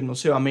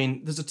Chibnall too. I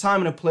mean, there's a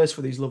time and a place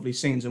for these lovely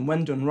scenes, and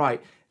when done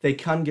right, they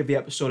can give the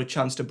episode a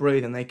chance to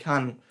breathe, and they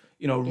can,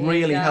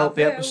 really help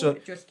the episode.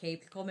 It just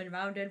keeps coming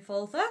round in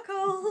full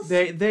circles.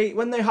 They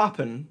when they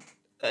happen,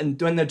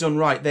 and when they're done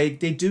right, they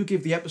do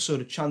give the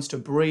episode a chance to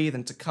breathe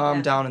and to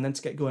calm down and then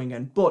to get going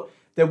again. But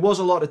there was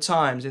a lot of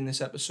times in this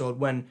episode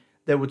when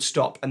they would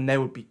stop and there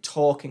would be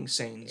talking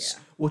scenes,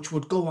 which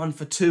would go on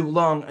for too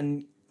long,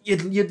 and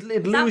you'd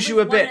lose you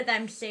a bit. That was one of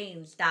them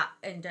scenes that,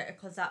 and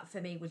because that for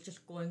me was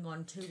just going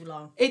on too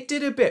long. It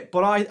did a bit,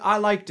 but I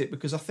liked it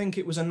because I think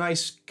it was a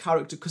nice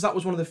character, because that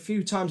was one of the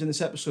few times in this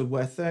episode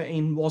where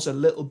 13 was a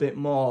little bit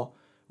more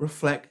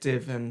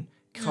reflective and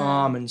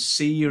calm and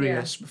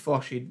serious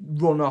before she'd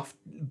run off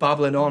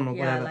babbling on or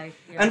whatever.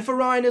 And for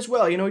Ryan as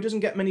well, he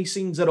doesn't get many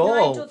scenes at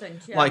all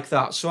like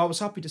that, so I was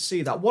happy to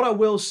see that. What I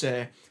will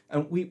say,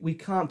 and we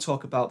can't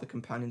talk about the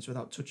companions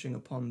without touching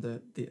upon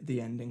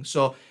the ending,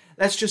 so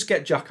let's just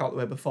get Jack out the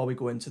way before we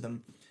go into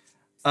them.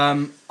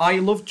 I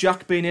loved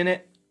Jack being in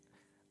it,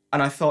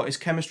 and I thought his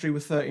chemistry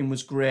with 13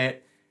 was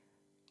great.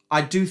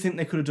 I do think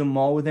they could have done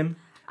more with him.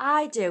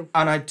 I do.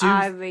 And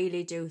I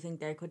really do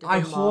think they could have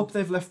done more. I hope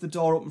they've left the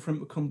door open for him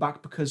to come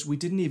back, because we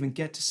didn't even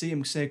get to see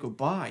him say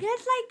goodbye. Yeah,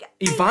 it's like...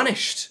 He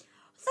vanished.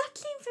 That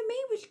scene for me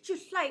was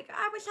just like...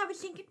 I was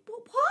thinking,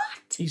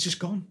 what? He's just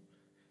gone.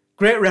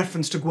 Great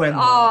reference to Gwen. Oh,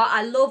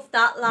 I love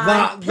that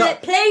line.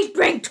 Please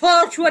bring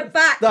Torchwood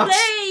back,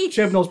 please.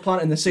 Chibnall's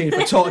planting the scene for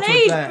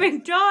Torchwood there. Please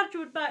bring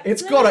Torchwood back,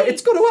 It's got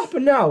to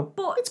happen now.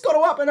 It's got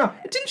to happen now.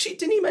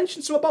 Didn't he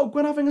mention something about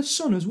Gwen having a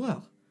son as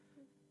well?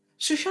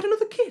 So she had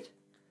another kid.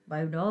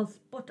 Who knows?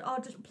 But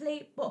I'll just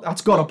play.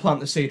 That's got to plant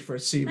the seed for a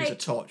series of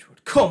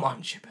Torchwood. Come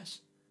on, Chippers.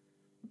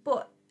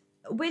 But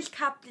with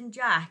Captain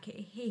Jack,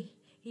 he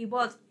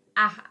was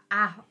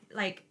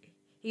like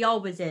he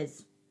always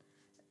is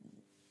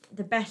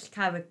the best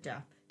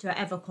character to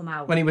ever come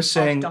out. When he was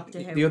saying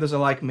the others are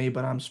like me,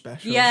 but I'm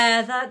special.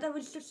 Yeah, there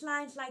was just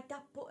lines like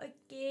that. But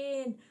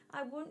again,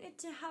 I wanted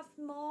to have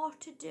more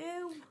to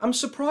do. I'm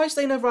surprised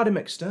they never had him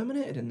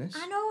exterminated in this.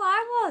 I know,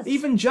 I was.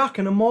 Even Jack,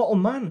 an immortal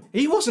man,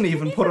 he wasn't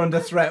even put under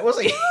threat, was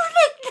he?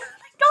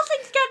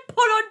 Nothing's getting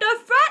put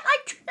under threat.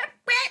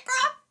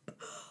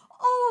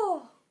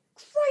 Oh,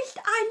 Christ,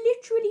 I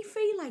literally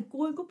feel like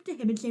going up to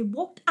him and saying,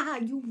 what are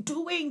you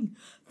doing?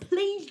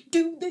 Please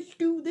do this,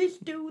 do this,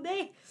 do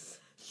this.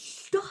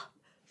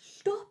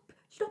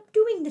 Stop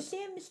doing the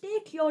same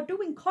mistake you're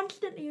doing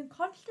constantly and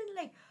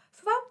constantly.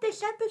 Throughout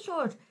this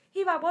episode,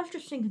 here I was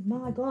just thinking,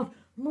 my God,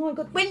 will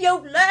you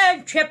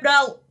learn,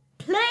 Chibnall?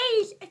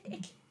 Please.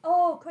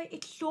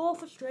 It's so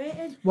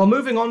frustrating. Well,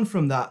 moving on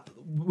from that,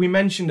 we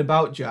mentioned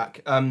about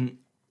Jack.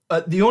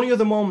 The only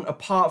other moment,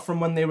 apart from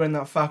when they were in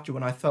that factory,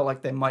 when I felt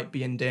like they might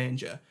be in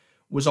danger,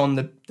 was on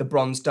the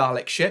Bronze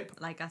Dalek ship.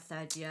 Like I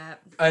said, yeah.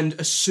 And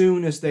as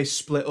soon as they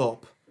split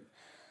up,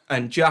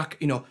 and Jack,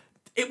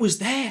 it was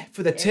there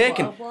for the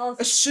taking.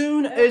 As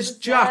soon as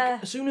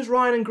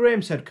Ryan and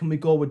Graham said, "Can we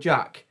go with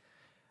Jack?"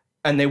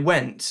 and they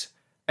went,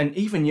 and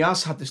even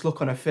Yaz had this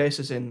look on her face,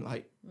 as in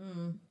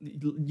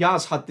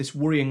Yaz had this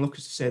worrying look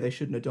as to say they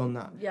shouldn't have done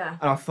that. Yeah.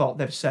 And I thought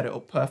they've set it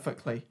up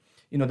perfectly.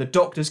 The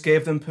doctors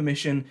gave them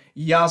permission.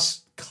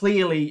 Yaz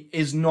clearly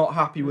is not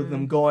happy with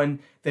them going.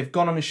 They've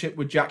gone on a ship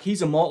with Jack.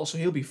 He's immortal, so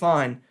he'll be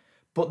fine.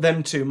 But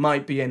them two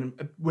might be in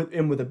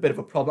with a bit of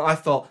a problem. I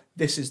thought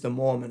this is the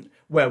moment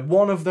where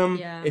one of them,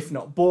 if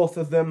not both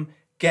of them,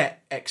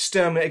 get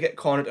exterminated, get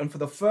cornered. And for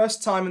the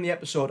first time in the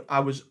episode,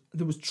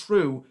 there was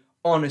true,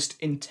 honest,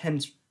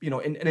 intense,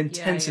 an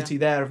intensity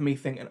there of me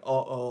thinking,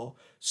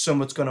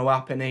 something's going to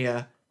happen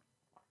here.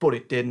 But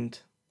it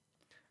didn't.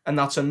 And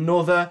that's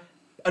another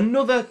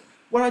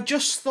where I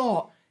just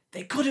thought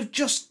they could have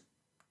just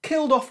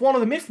killed off one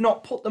of them, if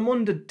not put them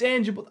under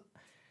danger. But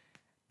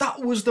that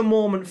was the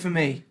moment for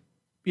me.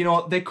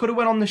 They could have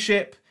went on the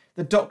ship.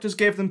 The doctors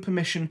gave them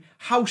permission.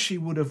 How she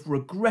would have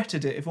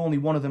regretted it if only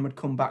one of them had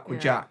come back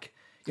with Jack.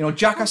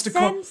 Jack has to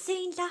come. Them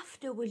scenes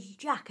after was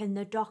Jack and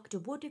the doctor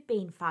would have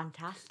been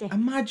fantastic.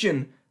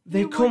 Imagine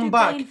they come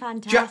back.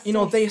 Jack,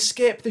 they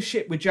escape the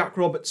ship with Jack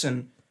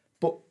Robertson,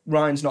 but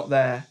Ryan's not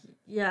there.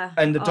 Yeah.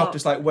 And the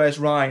doctor's like, "Where's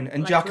Ryan?"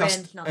 And Jack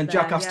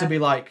has to be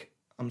like,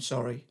 "I'm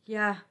sorry."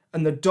 Yeah.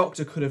 And the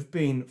doctor could have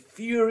been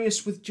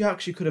furious with Jack.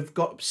 She could have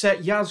got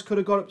upset. Yaz could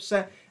have got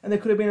upset. And there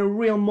could have been a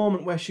real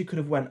moment where she could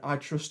have went, "I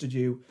trusted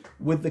you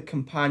with the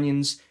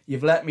companions.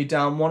 You've let me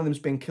down. One of them's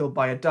been killed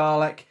by a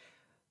Dalek."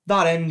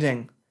 That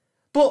ending.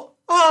 But,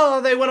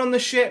 they went on the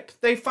ship.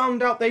 They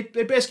found out they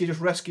basically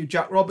just rescued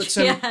Jack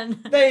Robertson. Yeah.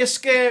 They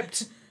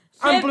escaped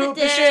and blew up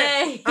the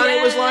ship. And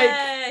it was like,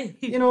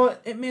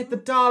 it made the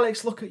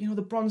Daleks look,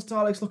 the Bronze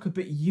Daleks look a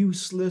bit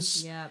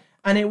useless. Yeah.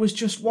 And it was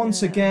just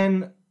once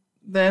again...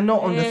 They're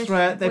not under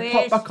threat. They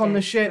pop back on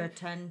the ship.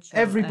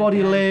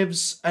 Everybody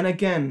lives. And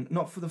again,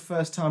 not for the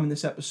first time in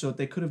this episode,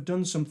 they could have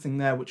done something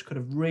there which could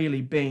have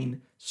really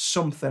been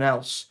something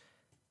else.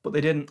 But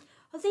they didn't.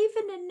 Because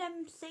even in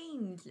them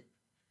scenes,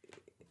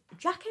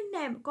 Jack and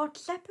them got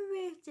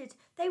separated.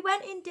 They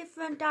went in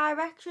different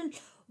directions.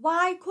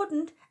 Why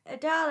couldn't a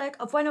Dalek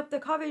have went up the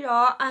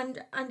corridor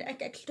and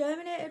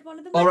exterminated one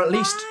of them? Or at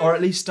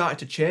least started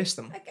to chase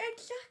them. Like,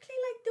 exactly,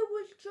 like there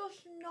was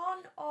just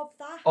none of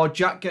that. Or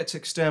Jack gets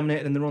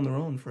exterminated and they're on their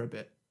own for a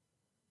bit.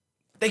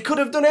 They could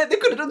have done it. They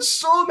could have done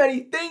so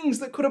many things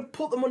that could have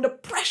put them under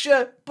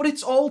pressure, but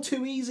it's all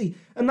too easy.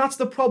 And that's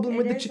the problem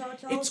with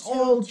it's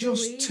all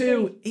just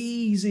too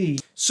easy.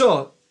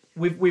 So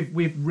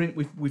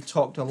we've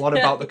talked a lot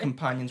about the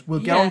companions. We'll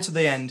get on to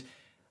the end.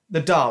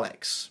 The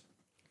Daleks.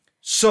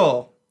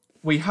 So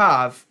we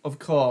have, of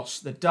course,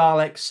 the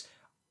Daleks.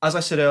 As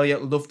I said earlier,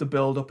 love the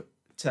build up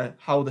to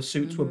how the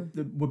suits were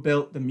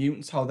built, the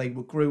mutants, how they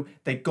grew.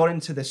 They got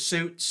into the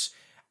suits,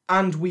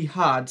 and we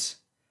had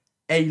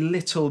a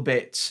little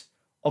bit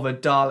of a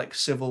Dalek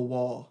civil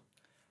war.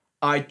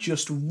 I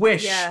just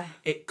wish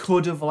it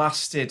could have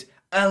lasted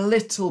a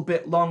little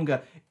bit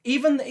longer.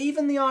 Even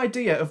the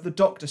idea of the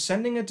Doctor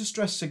sending a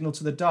distress signal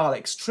to the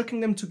Daleks, tricking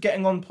them to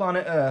getting on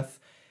planet Earth,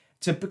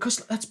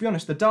 because let's be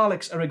honest, the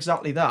Daleks are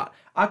exactly that.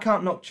 I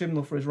can't knock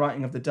Chibnall for his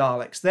writing of the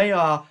Daleks. They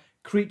are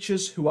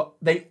creatures who are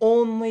they're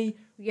only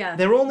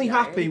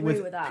happy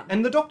with that.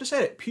 And the Doctor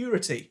said it,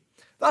 purity.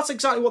 That's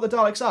exactly what the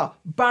Daleks are.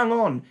 Bang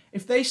on.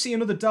 If they see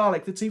another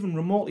Dalek that's even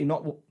remotely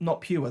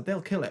not pure, they'll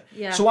kill it.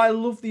 Yeah. So I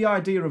love the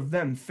idea of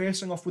them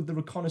facing off with the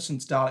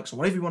reconnaissance Daleks, or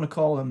whatever you want to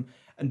call them,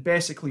 and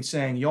basically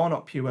saying, you're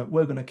not pure,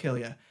 we're going to kill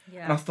you.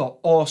 Yeah. And I thought,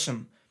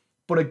 awesome.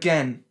 But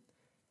again,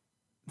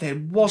 there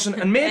wasn't...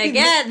 And maybe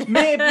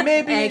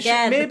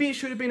maybe it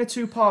should have been a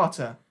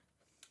two-parter.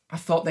 I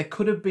thought there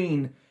could have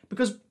been...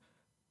 Because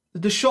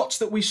the shots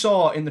that we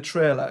saw in the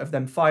trailer of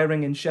them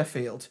firing in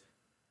Sheffield...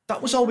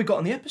 That was all we got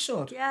in the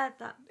episode. Yeah,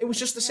 it was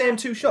just the same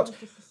two shots.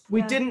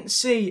 We didn't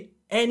see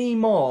any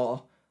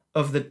more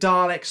of the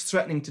Daleks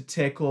threatening to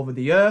take over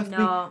the Earth.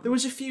 No. There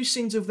was a few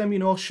scenes of them,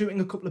 shooting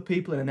a couple of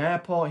people in an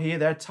airport here,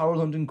 there, Tower of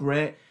London,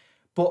 great.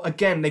 But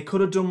again, they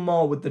could have done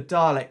more with the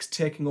Daleks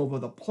taking over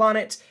the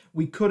planet.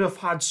 We could have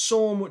had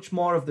so much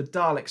more of the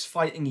Daleks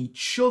fighting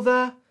each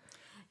other.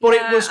 But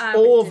it was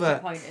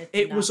over.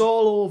 It was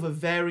all over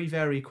very,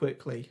 very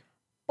quickly.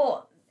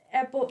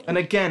 And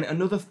again,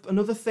 another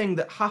thing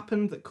that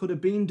happened that could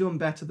have been done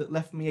better that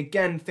left me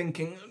again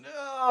thinking,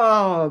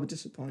 I'm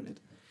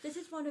disappointed. This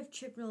is one of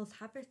Chibnall's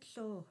habits,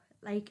 so,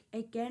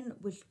 again,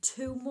 with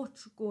too much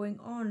going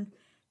on,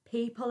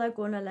 people are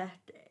going to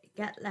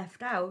get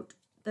left out.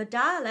 The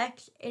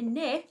Daleks in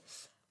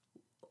this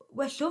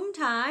were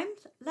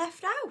sometimes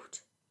left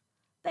out.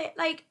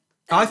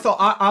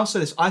 I'll say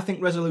this, I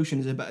think Resolution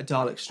is a better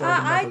Dalek story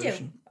than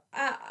Revolution.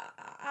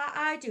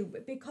 I do,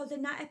 because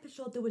in that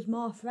episode there was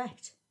more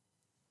threat.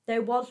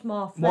 There was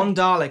more threat. One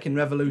Dalek in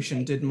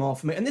Revolution did more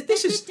for me, and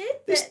this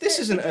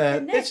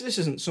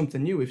isn't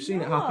something new. We've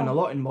seen it happen a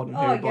lot in Modern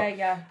Who.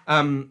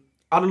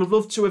 I'd have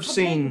loved to have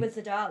seen. With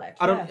the Daleks,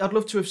 I'd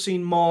love to have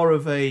seen more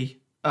of a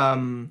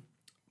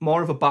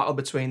battle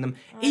between them.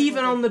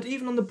 Even on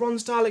the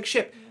Bronze Dalek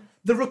ship,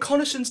 the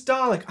reconnaissance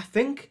Dalek. I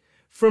think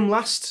from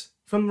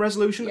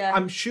Resolution,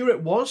 I'm sure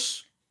it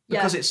was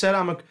because it said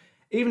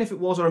even if it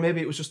was, or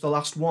maybe it was just the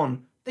last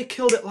one. They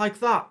killed it like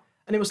that,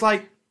 and it was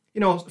like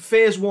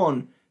phase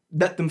 1.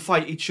 Let them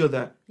fight each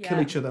other,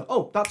 kill each other.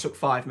 Oh, that took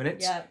 5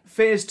 minutes. Yeah.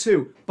 Phase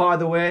 2, by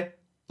the way,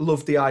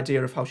 loved the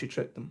idea of how she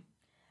tricked them.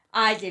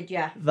 I did,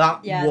 yeah.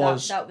 That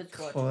was good.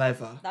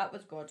 Clever. That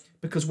was good.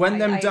 Because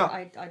when I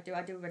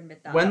do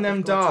admit that. When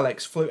them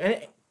Daleks flew,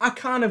 and I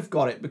kind of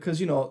got it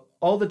because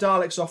all the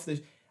Daleks off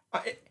this.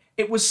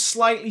 It was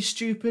slightly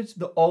stupid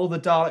that all the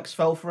Daleks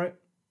fell for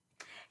it.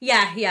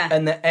 Yeah, yeah.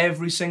 And that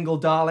every single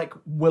Dalek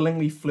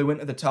willingly flew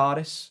into the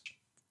TARDIS.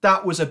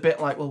 That was a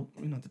bit like, the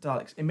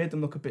Daleks. It made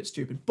them look a bit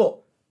stupid. But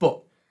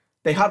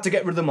they had to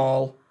get rid of them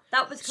all.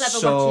 That was clever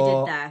what she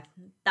did there.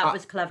 That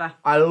was clever.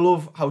 I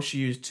love how she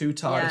used 2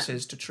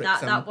 TARDISes to trick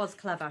them. That was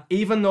clever.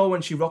 Even though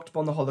when she rocked up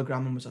on the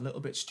hologram and was a little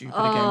bit stupid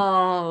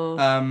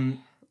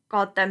again.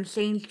 God, them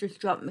scenes just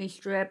dropped me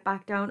straight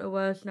back down to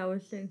worse. And I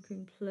was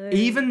thinking, please.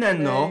 Even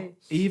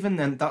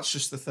then, that's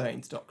just the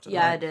 13th Doctor.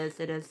 Yeah, right?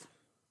 It is.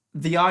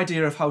 The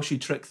idea of how she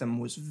tricked them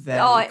was very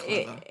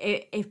clever.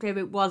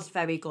 It was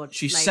very good.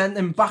 She sent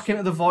them back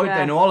into the void.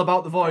 They know all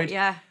about the void.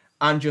 Yeah.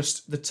 And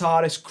just the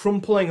TARDIS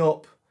crumpling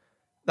up.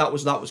 That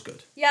was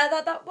good. Yeah,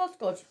 that was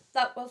good.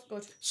 That was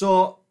good.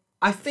 So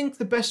I think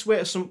the best way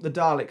to sum up the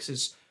Daleks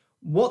is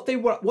what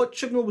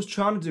Chibnall was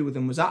trying to do with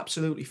them was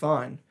absolutely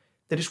fine.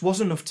 There just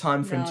wasn't enough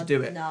time for him to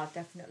do it. No,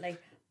 definitely.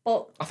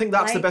 But I think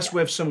that's the best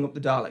way of summing up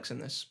the Daleks in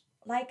this.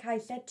 Like I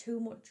said, too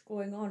much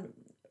going on.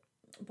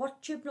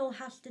 What Chibnall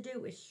has to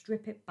do is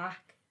strip it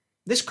back.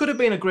 This could have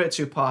been a great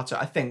 2-parter,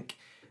 I think.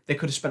 They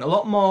could have spent a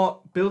lot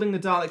more building the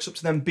Daleks up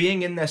to them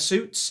being in their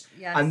suits.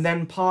 Yes. And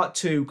then part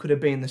 2 could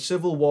have been the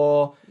Civil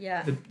War.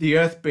 Yeah. The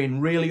Earth being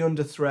really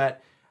under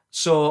threat.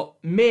 So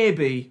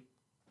maybe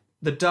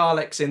the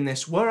Daleks in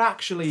this were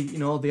actually,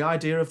 the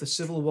idea of the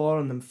Civil War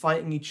and them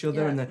fighting each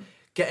other and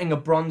getting a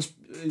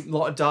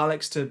lot of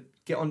Daleks to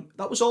get on.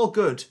 That was all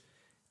good.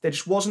 There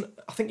just wasn't...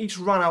 I think he just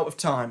ran out of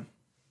time.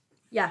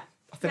 Yeah.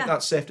 I think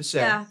that's safe to say.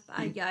 Yeah,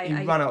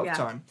 he ran out of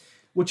time,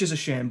 which is a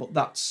shame, but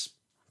that's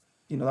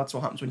that's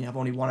what happens when you have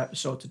only one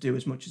episode to do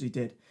as much as he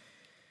did.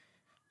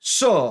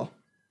 So,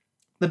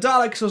 the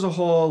Daleks as a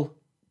whole,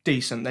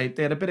 decent. They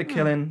had a bit of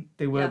killing.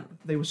 They were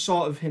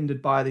sort of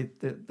hindered by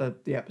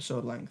the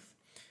episode length.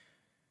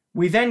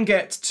 We then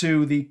get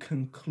to the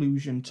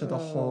conclusion to the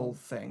whole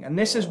thing. And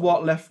this is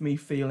what left me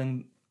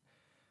feeling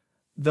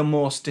the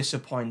most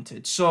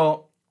disappointed.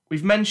 So,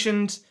 we've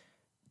mentioned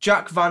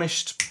Jack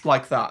vanished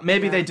like that.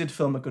 Maybe they did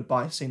film a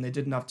goodbye scene. They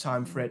didn't have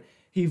time for it.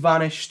 He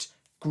vanished.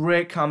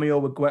 Great cameo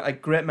with Gwen.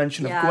 Like, great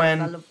mention of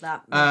Gwen. I love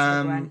that.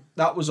 Gwen.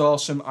 That was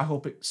awesome. I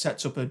hope it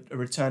sets up a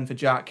return for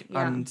Jack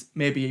and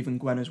maybe even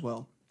Gwen as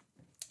well.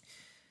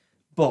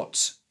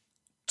 But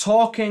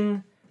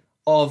talking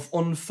of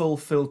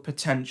unfulfilled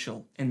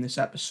potential in this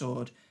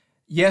episode,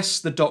 yes,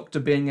 the Doctor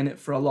being in it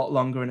for a lot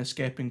longer and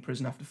escaping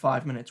prison after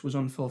 5 minutes was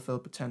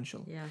unfulfilled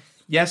potential.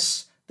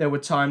 Yes, there were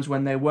times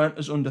when they weren't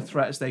as under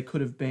threat as they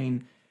could have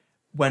been,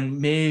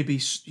 when maybe,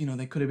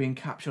 they could have been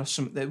captured or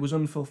something. There was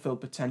unfulfilled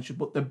potential.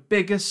 But the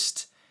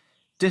biggest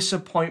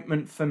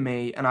disappointment for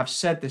me, and I've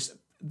said this,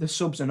 the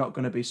subs are not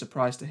going to be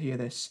surprised to hear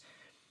this,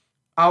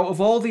 out of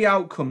all the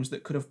outcomes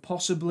that could have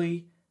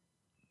possibly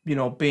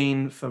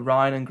been for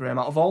Ryan and Graham,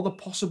 out of all the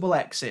possible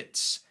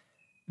exits,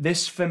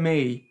 this for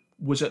me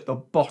was at the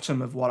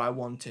bottom of what I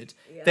wanted.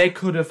 They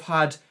could have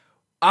had,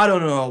 I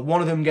don't know,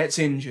 one of them gets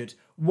injured,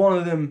 one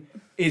of them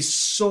is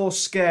so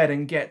scared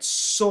and gets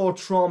so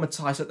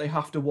traumatized that they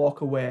have to walk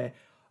away,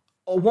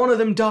 or one of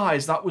them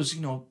dies. That was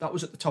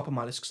at the top of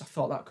my list because I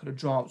thought that could have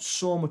drawn out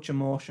so much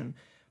emotion.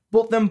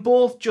 But them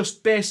both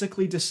just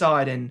basically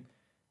deciding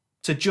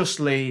to just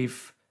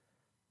leave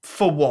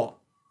for what?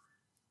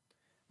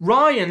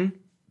 Ryan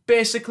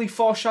basically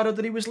foreshadowed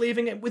that he was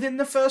leaving it within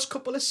the first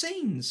couple of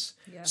scenes.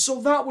 So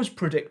that was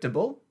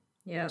predictable.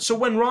 So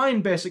when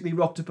Ryan basically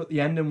rocked up at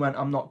the end and went,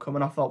 "I'm not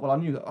coming," I thought, well, I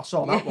knew that. I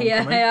saw that one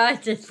coming I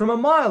did. from a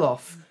mile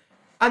off.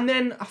 And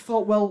then I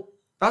thought, well,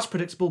 that's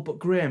predictable, but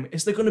Graham,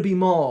 is there going to be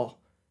more?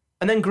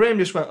 And then Graham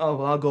just went, "Oh,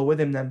 well, I'll go with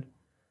him then."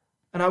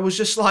 And I was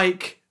just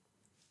like,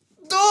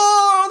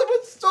 oh, there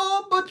was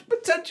so much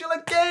potential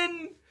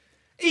again.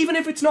 Even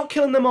if it's not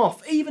killing them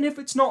off, even if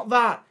it's not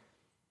that,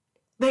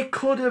 they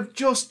could have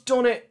just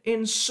done it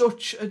in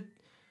such a...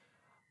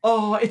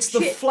 Oh, it's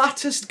the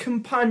flattest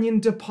companion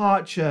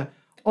departure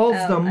of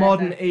the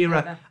modern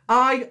era.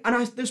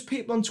 There's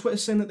people on Twitter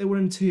saying that they were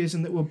in tears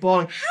and that were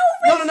bawling.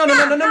 No.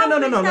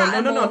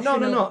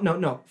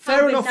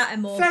 Fair enough.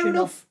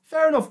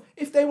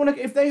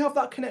 If they have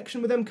that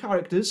connection with them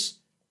characters,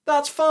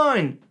 that's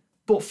fine.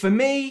 But for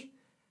me,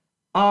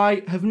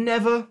 I have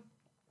never,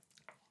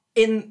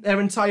 in their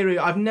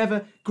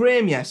entire,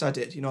 Graham, yes, I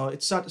did.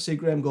 It's sad to see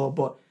Graham go,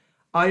 but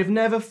I have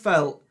never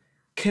felt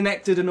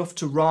connected enough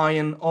to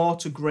Ryan or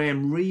to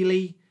Graham,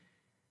 really,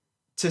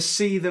 to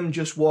see them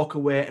just walk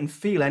away and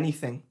feel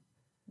anything.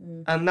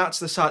 And that's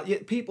the sad...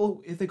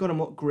 People, if they got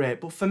them up, great.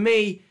 But for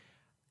me,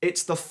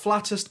 it's the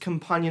flattest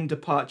companion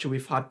departure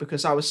we've had,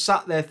 because I was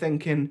sat there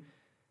thinking,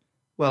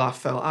 well, I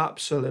felt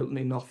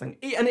absolutely nothing.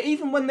 And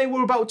even when they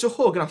were about to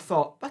hug, and I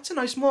thought, that's a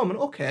nice moment,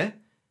 okay.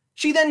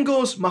 She then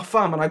goes, "My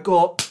fam," and I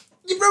go,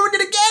 "You've ruined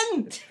it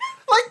again!"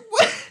 Like,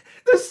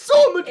 there's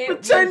so much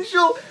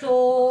potential.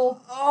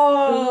 So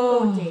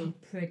bloody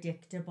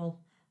predictable.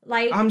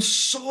 Like, I'm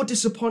so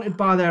disappointed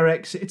by their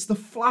exit. It's the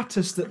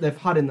flattest that they've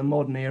had in the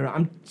modern era.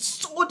 I'm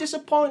so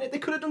disappointed. They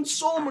could have done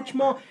so much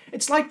more.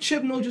 It's like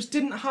Chibnall just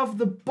didn't have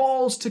the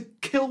balls to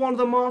kill one of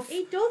them off.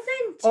 He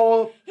doesn't.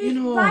 Or, His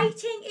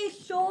writing is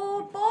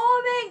so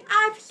boring.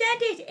 I've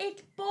said it.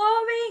 It's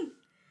boring.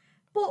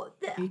 But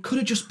he could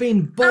have just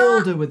been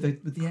bolder with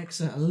the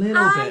exit a little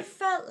bit. I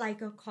felt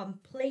like a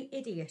complete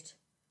idiot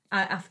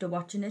after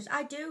watching this.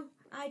 I do.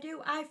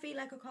 I feel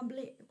like a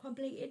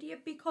complete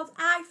idiot because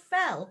I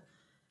fell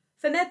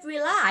from every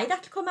lie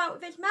that's come out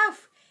of his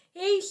mouth.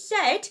 He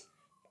said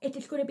it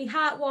is going to be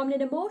heartwarming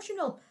and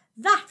emotional.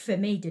 That, for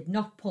me, did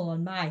not pull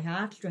on my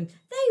heartstrings.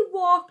 They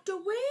walked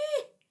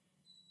away.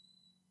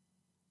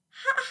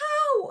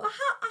 How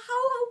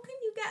can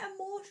you get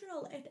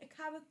emotional at a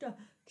character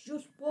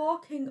just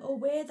walking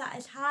away that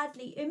has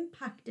hardly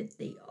impacted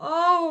thee?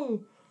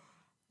 Oh.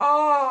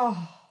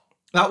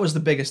 That was the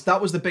biggest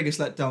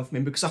letdown for me,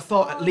 because I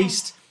thought at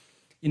least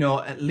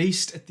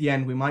at the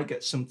end we might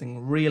get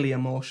something really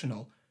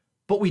emotional.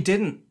 But we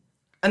didn't.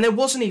 And there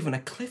wasn't even a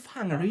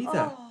cliffhanger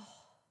either. Oh.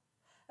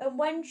 And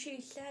when she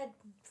said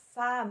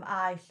 "fam,"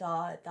 I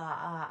thought that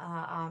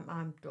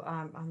I'm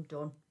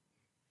done.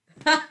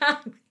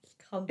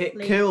 It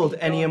killed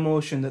any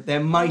emotion that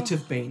there might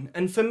have been.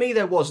 And for me,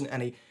 there wasn't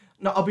any.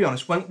 No, I'll be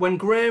honest. When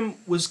Graham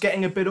was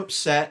getting a bit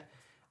upset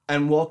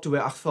and walked away,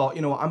 I thought,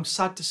 you know what, I'm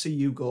sad to see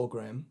you go,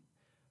 Graham.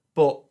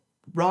 But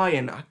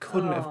Ryan, I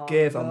couldn't have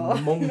gave a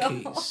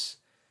monkeys. No.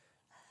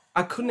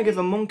 I couldn't have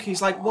given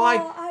monkeys. Like, why?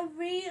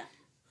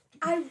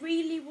 I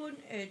really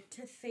wanted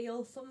to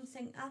feel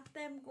something at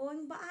them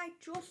going, but I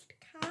just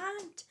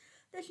can't.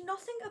 There's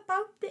nothing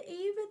about the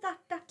era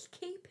that's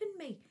keeping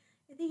me.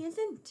 There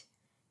isn't.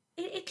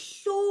 It's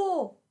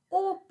so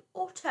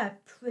utter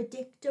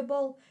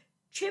predictable.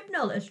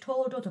 Chibnall has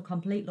told us a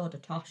complete load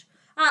of tosh.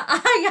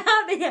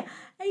 I am here.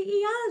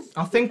 He has.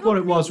 I think what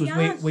it was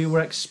we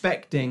were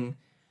expecting,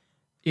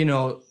 you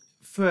know,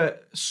 for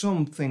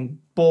something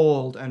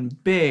bold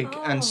and big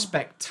and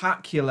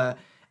spectacular.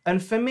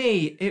 And for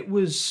me, it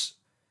was,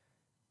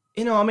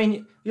 you know, I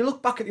mean, you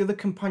look back at the other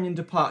companion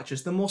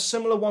departures, the most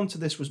similar one to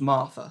this was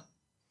Martha.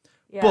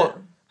 Yeah. But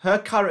her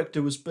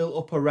character was built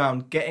up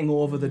around getting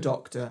over the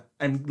Doctor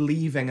and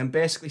leaving and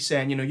basically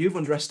saying, you know, you've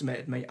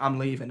underestimated me, I'm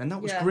leaving. And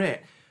that was great.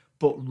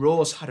 But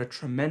Rose had a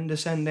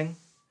tremendous ending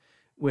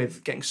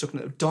with getting sucked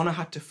into. Donna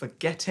had to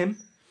forget him.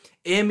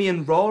 Amy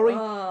and Rory,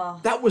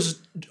 that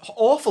was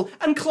awful.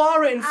 And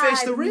Clara in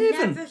Face the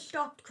Raven. I never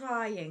stopped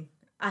crying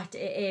at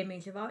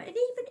Amy's about it. And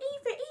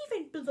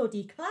even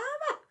bloody Clara.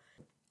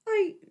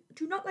 I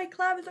do not like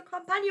Clara as a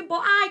companion,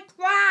 but I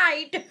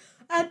cried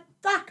at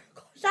that.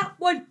 That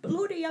was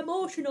bloody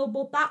emotional,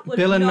 but that was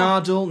Bill and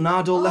Nardole.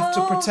 Nardole left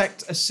to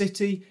protect a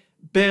city.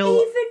 Bill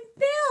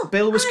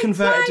was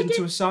converted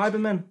into a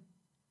Cyberman.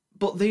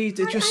 But they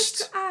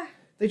just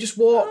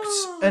walked,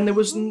 and there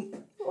was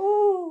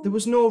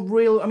no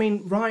real. I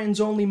mean, Ryan's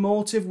only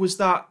motive was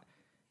that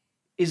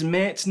his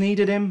mates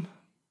needed him.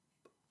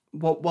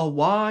 Well,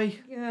 why?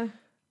 Yeah.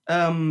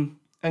 And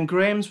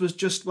Graham's was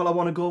just, well, I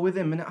want to go with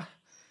him, and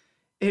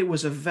it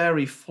was a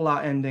very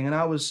flat ending, and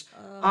I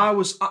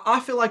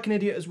feel like an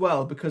idiot as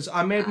well because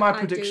I made my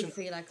prediction. I do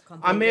feel like a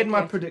I made my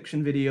idiot.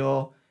 prediction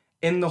video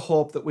in the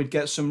hope that we'd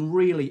get some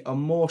really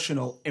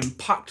emotional,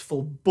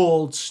 impactful,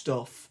 bold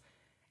stuff.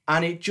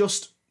 And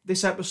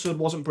this episode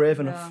wasn't brave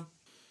enough. No.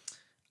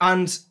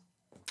 And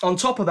on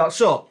top of that,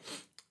 so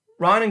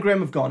Ryan and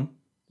Graham have gone.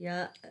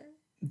 Yeah.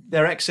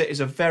 Their exit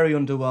is a very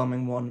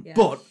underwhelming one. Yes.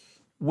 But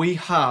we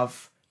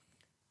have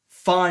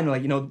finally,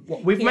 you know,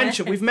 we've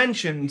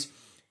mentioned,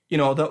 you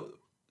know, that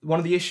one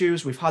of the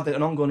issues we've had,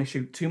 an ongoing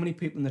issue, too many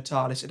people in the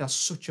TARDIS. It has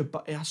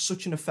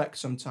such an effect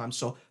sometimes.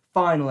 So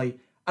finally,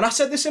 and I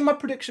said this in my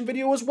prediction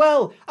video as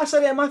well. I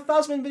said it in my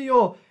Phasmin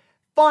video.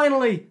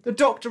 Finally, the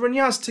Doctor and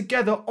Yaz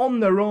together on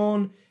their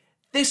own.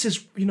 This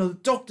is, you know, the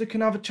Doctor can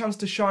have a chance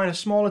to shine, a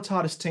smaller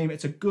TARDIS team.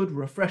 It's a good,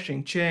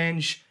 refreshing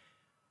change.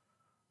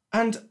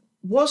 And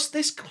was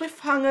this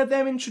cliffhanger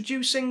them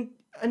introducing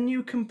a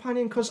new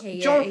companion? Because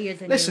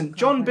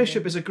John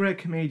Bishop is a great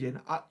comedian.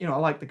 I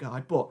like the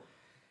guy, but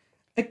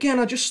again,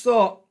 I just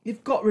thought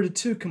you've got rid of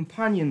two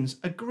companions,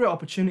 a great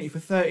opportunity for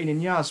 13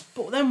 and Yaz,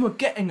 but then we're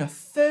getting a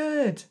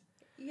third.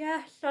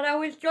 Yes, and I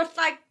was just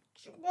like,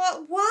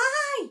 what?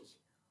 Why?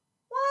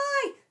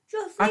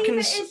 Just leave it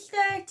as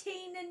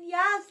 13 and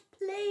Yaz,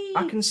 please.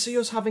 I can see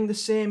us having the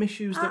same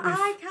issues that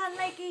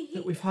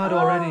we've had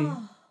already.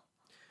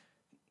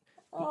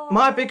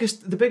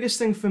 The biggest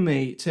thing for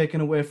me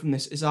taken away from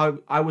this is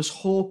I was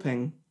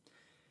hoping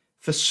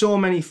for so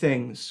many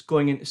things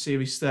going into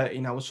series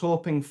 13. I was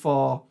hoping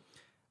for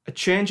a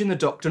change in the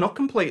Doctor, not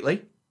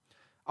completely.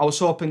 I was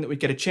hoping that we'd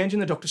get a change in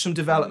the Doctor, some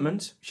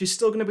development. She's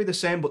still going to be the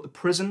same, but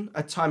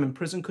a time in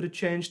prison could have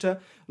changed her.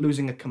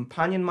 Losing a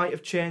companion might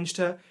have changed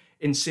her.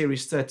 In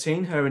series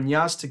 13, her and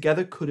Yaz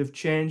together could have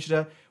changed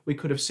her. We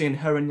could have seen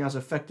her and Yaz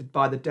affected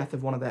by the death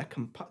of one of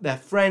their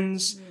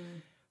friends.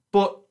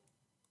 But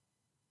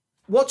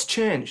what's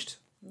changed?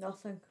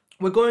 Nothing.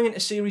 We're going into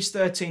series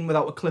 13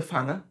 without a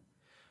cliffhanger.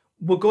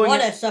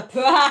 What a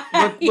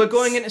surprise! We're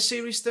going into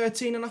series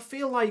 13, and I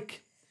feel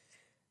like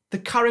the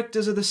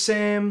characters are the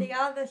same. They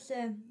are the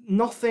same.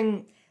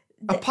 Nothing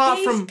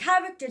These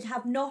characters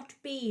have not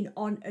been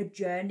on a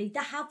journey.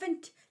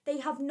 They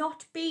have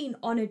not been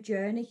on a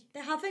journey. They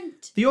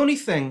haven't. The only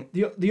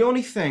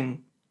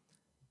thing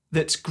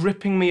that's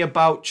gripping me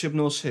about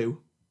Chibnall's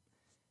Who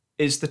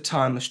is the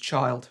timeless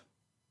child.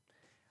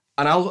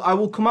 And I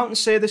will come out and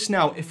say this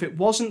now. If it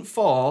wasn't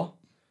for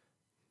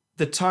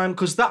the time,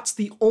 because that's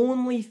the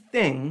only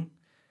thing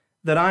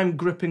that I'm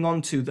gripping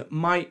onto that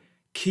might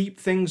keep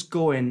things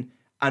going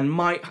and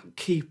might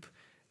keep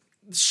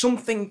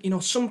something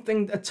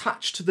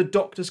attached to the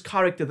Doctor's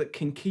character that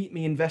can keep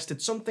me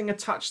invested, something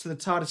attached to the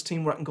TARDIS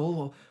team where I can go,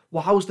 oh,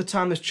 well, how's the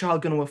timeless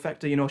child going to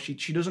affect her? You know,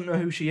 she doesn't know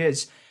who she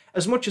is.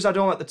 As much as I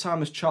don't like the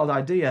timeless child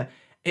idea,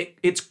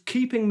 it's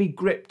keeping me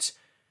gripped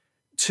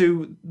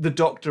to the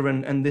Doctor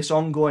and this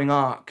ongoing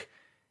arc.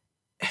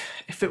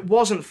 If it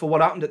wasn't for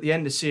what happened at the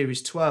end of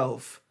series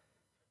 12,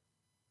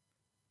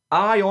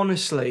 I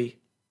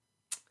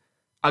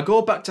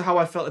go back to how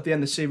I felt at the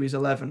end of series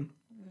 11,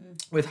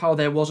 with how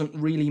there wasn't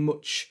really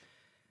much,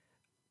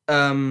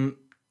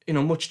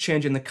 much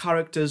change in the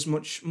characters,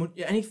 much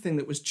anything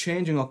that was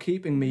changing or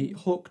keeping me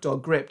hooked or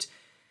gripped.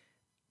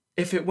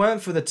 If it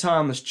weren't for the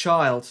timeless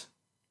child,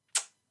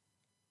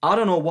 I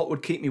don't know what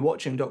would keep me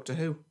watching Doctor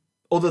Who,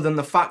 other than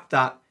the fact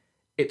that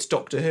it's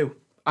Doctor Who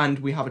and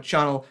we have a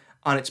channel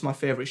and it's my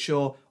favourite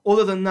show.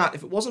 Other than that,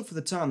 if it wasn't for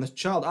the timeless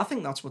child, I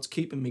think that's what's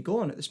keeping me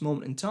going at this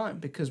moment in time,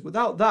 because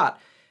without that,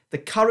 the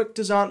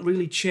characters aren't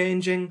really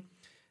changing.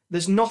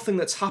 There's nothing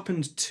that's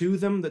happened to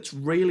them that's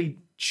really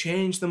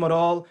changed them at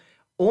all.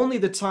 Only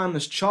the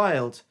timeless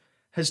child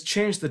has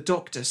changed the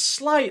Doctor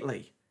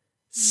slightly.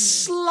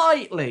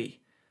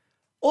 Slightly.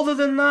 Other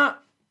than that,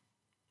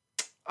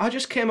 I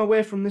just came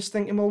away from this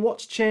thinking, well,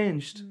 what's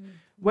changed?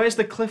 Where's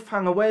the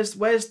cliffhanger?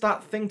 Where's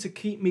that thing to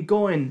keep me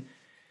going?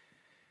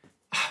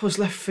 I was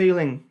left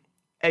feeling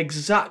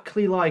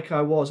exactly like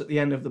I was at the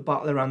end of the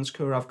Battle of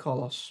Ranskurav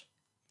Kolos.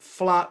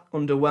 Flat,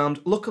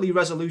 underwhelmed. Luckily,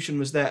 Resolution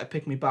was there to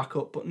pick me back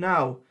up, but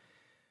now...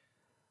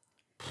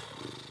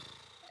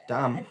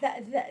 Damn.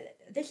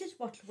 This is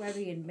what's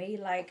worrying me.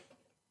 Like,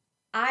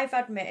 I've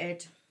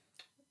admitted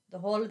the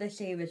whole of the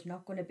series is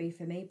not going to be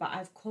for me, but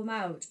I've come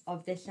out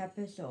of this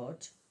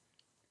episode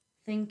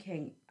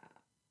thinking,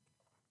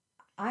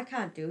 I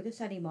can't do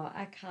this anymore.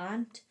 I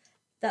can't.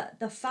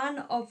 The fan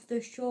of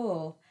the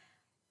show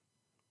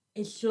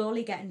is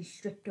slowly getting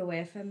stripped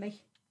away from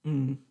me.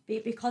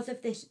 Because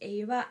of this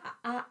era.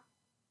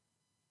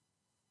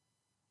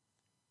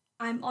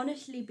 I'm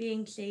honestly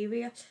being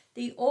serious.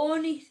 The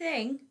only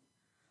thing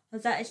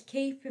that is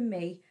keeping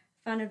me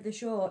fan of the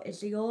show is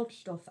the old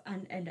stuff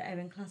and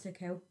Erin Classic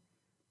Who.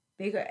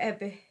 Because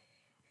if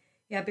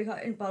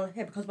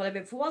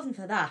it wasn't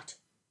for that,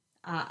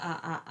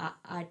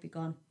 I'd be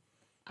gone.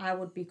 I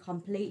would be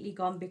completely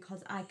gone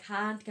because I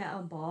can't get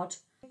on board.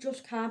 I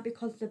just can't,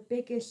 because the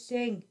biggest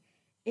thing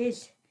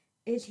is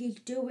he's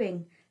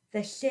doing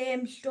the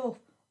same stuff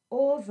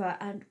over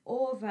and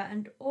over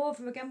and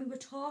over again. We were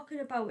talking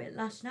about it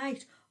last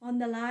night on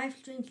the live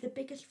streams. The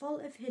biggest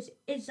fault of his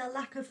is a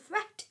lack of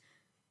threat.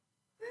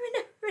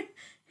 We're in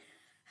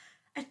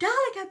a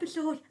Dalek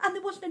episode and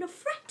there wasn't enough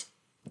threat.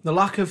 The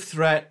lack of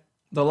threat,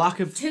 the lack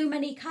of... Too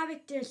many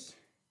characters.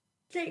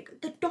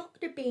 Like the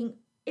Doctor being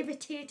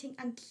irritating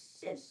and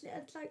it's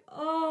like,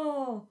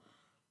 oh.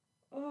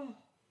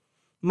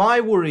 My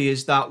worry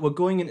is that we're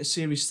going into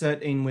Series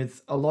 13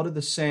 with a lot of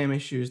the same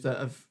issues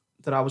that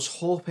I was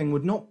hoping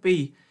would not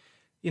be,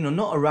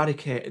 not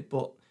eradicated,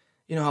 but,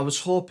 I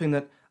was hoping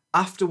that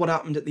after what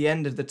happened at the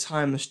end of The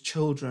Timeless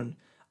Children,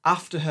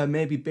 after her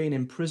maybe being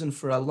in prison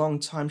for a long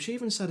time, she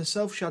even said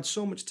herself she had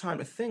so much time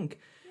to think.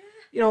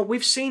 Yeah.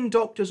 We've seen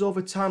Doctors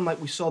over time,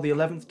 like we saw the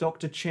 11th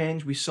Doctor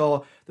change, we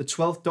saw the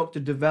 12th Doctor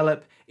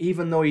develop.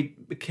 Even though he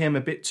became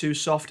a bit too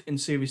soft in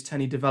Series 10,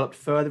 he developed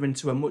further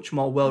into a much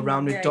more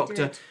well-rounded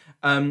Doctor.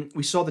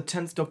 We saw the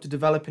 10th Doctor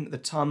develop into the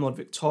Time Lord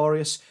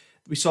Victorious.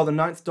 We saw the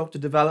 9th Doctor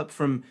develop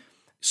from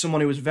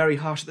someone who was very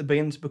harsh at the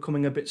beginning to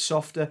becoming a bit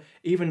softer.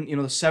 Even, the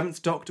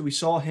 7th Doctor, we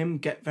saw him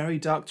get very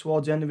dark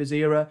towards the end of his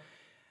era.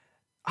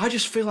 I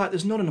just feel like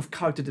there's not enough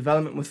character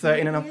development with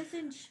 13, and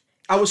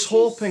I was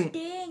hoping...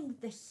 She's staying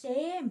the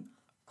same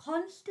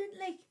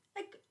constantly.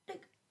 Like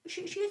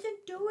she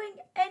isn't doing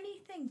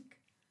anything.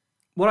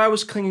 What I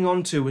was clinging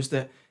on to was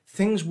that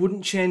things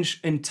wouldn't change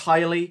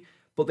entirely,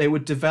 but they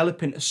would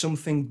develop into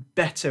something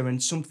better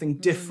and something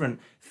different.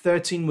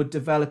 13 would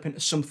develop into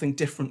something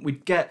different.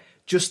 We'd get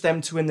just them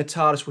two in the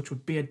TARDIS, which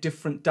would be a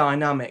different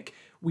dynamic.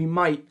 We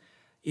might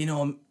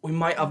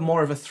have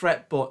more of a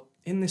threat, but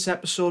in this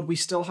episode, we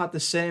still had the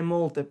same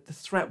old. The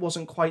threat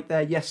wasn't quite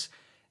there. Yes,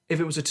 if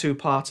it was a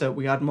two-parter,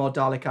 we had more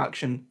Dalek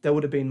action, there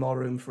would have been more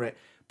room for it.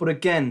 But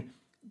again,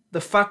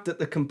 the fact that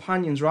the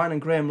companions, Ryan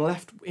and Graham,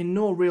 left in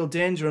no real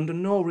danger, under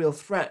no real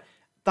threat,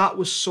 that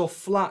was so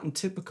flat and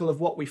typical of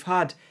what we've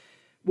had.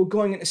 We're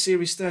going into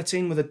Series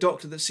 13 with a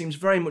Doctor that seems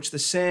very much the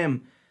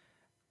same.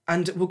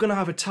 And we're going to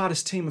have a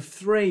TARDIS team of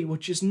 3,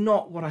 which is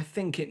not what I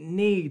think it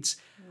needs.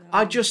 No.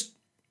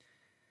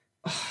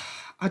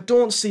 I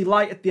don't see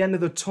light at the end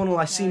of the tunnel.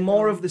 I see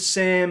more of the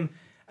same.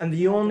 And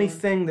the only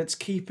thing that's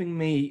keeping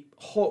me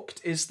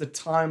hooked is the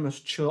timeless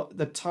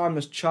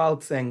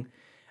child thing.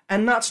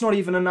 And that's not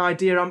even an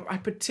idea I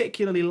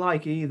particularly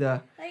like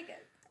either.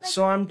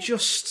 So I'm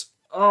just...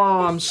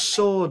 I'm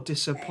so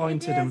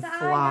disappointed and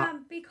flat.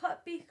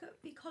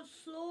 Because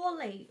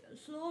slowly,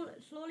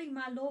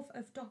 my love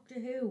of Doctor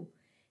Who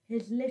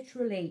is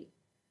literally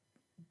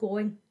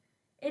going.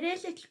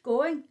 It's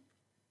going.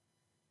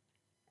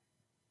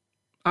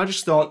 I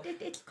just thought...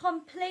 It's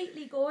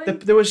completely going.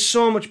 There was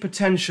so much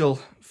potential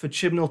for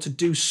Chibnall to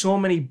do so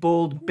many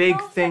bold, big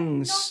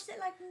things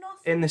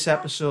in this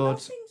episode.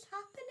 Nothing's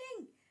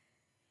happening.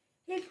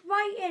 His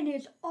writing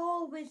is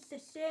always the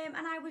same,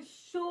 and I was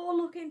so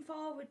looking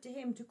forward to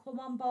him to come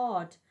on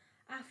board.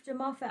 After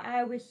Moffat,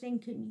 I was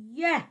thinking,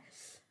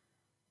 yes,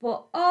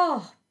 but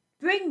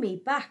bring me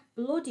back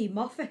bloody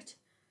Moffat.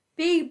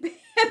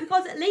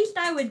 Because at least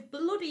I was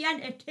bloody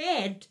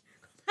entertained.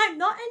 I'm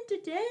not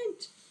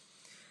entertained.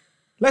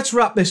 Let's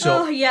wrap this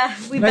up. Oh yeah,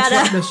 we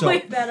better.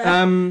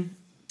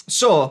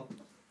 So,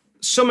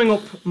 summing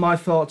up my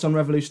thoughts on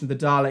Revolution of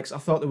the Daleks, I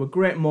thought there were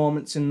great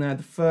moments in there.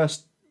 The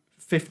first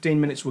 15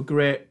 minutes were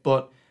great,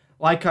 but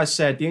like I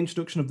said, the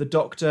introduction of the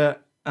Doctor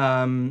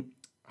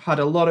had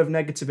a lot of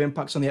negative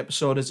impacts on the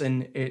episode, as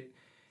in it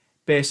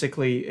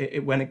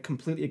went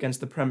completely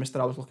against the premise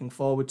that I was looking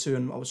forward to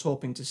and I was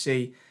hoping to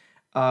see.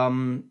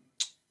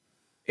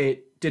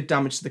 It did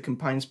damage to the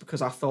companions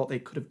because I thought they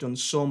could have done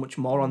so much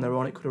more on their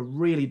own. It could have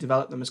really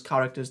developed them as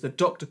characters. The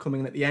Doctor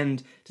coming in at the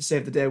end to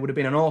save the day would have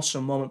been an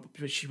awesome moment,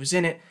 but she was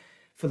in it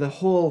for the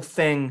whole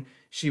thing.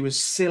 She was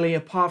silly,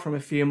 apart from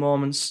a few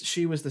moments.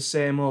 She was the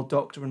same old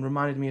Doctor and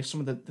reminded me of some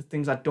of the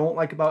things I don't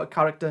like about a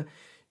character.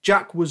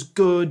 Jack was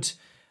good.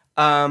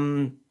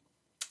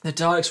 The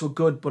Daleks were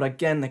good, but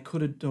again, they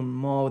could have done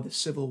more with the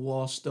Civil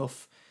War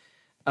stuff.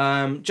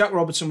 Jack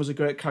Robertson was a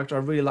great character. I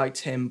really liked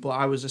him, but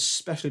I was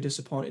especially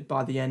disappointed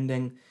by the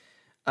ending.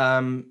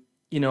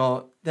 You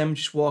know, them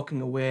just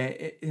walking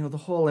away, the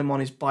whole him on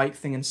his bike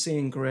thing and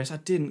seeing Grace, I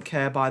didn't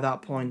care by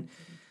that point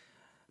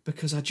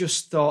because I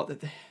just thought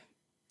that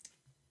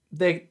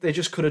they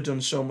just could have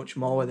done so much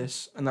more with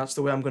this, and that's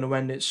the way I'm going to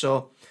end it.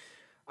 So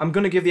I'm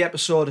going to give the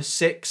episode a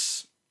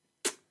 6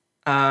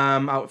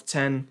 out of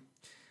 10,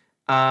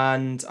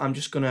 and I'm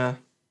just going to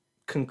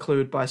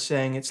conclude by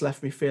saying it's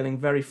left me feeling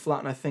very flat,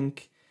 and I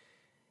think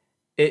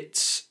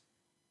it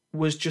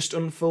was just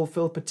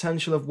unfulfilled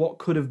potential of what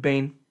could have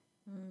been.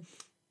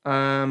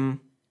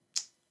 And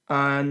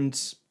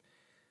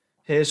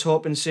here's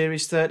hoping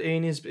Series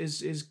 13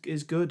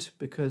 is good,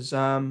 because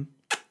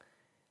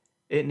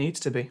it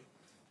needs to be.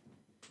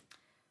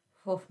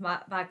 For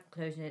my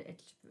conclusion,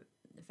 it's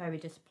very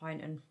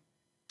disappointing.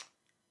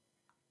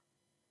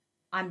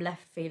 I'm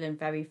left feeling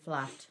very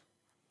flat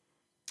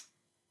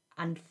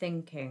and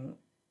thinking,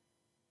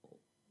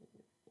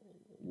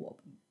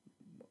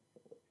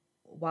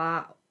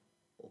 why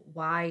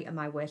am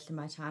I wasting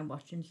my time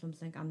watching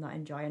something I'm not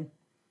enjoying?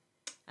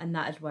 And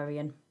that is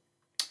worrying.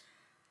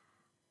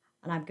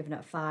 And I'm giving it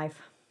a 5.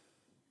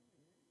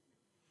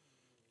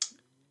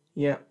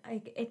 Yeah.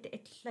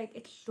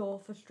 It's so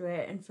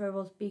frustrating for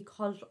us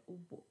because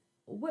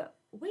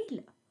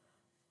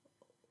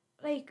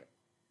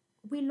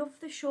we love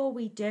the show,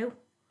 we do,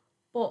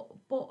 but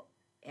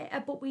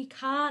we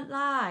can't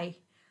lie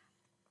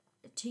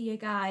to you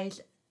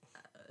guys.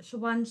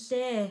 Someone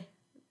say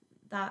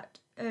that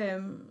we're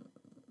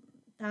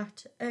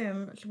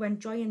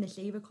enjoying this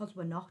either, because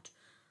we're not.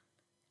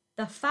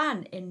 The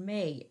fan in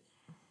me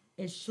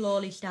is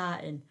slowly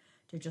starting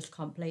to just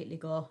completely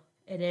go.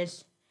 It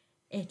is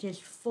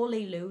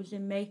fully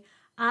losing me.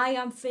 I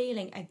am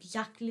feeling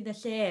exactly the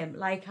same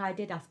like I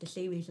did after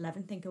Series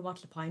 11, thinking,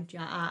 what's the point?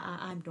 Yeah,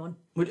 I'm done.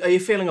 Are you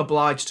feeling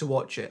obliged to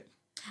watch it?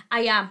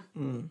 I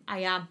am. I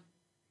am.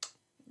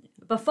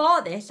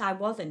 Before this, I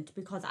wasn't,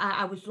 because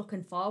I was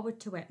looking forward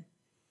to it.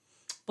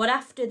 But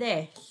after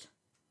this,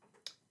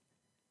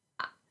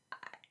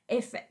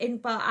 I'm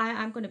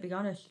going to be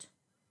honest.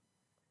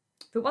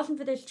 If it wasn't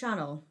for this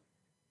channel,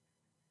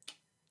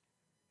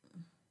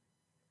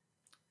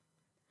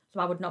 so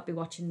I would not be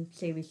watching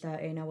Series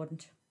 13, I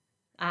wouldn't.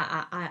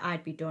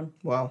 I'd be done.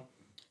 Wow.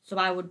 So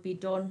I would be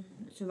done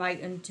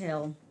right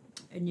until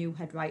a new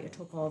head writer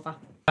took over.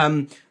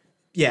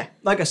 Yeah,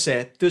 like I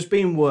said, there's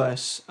been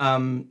worse.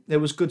 There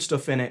was good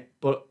stuff in it,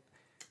 but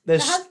there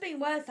has been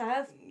worse. There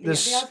has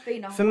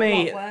been a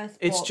lot worse.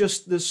 It's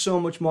just there's so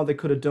much more they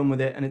could have done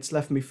with it, and it's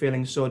left me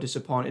feeling so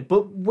disappointed.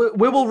 But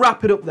we will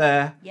wrap it up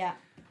there. Yeah.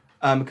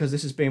 Because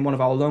this has been one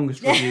of our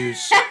longest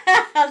reviews.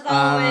 As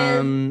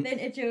always,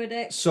 vintage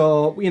it.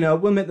 So,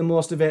 we'll make the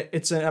most of it.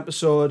 It's an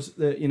episode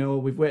that,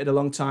 we've waited a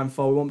long time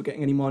for. We won't be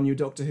getting any more new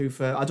Doctor Who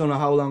for I don't know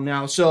how long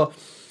now. So,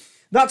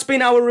 that's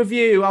been our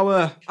review.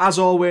 As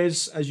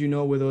always, as you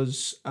know with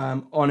us,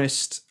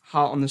 honest,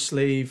 heart on the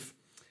sleeve,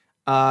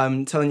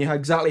 telling you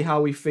exactly how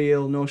we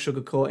feel, no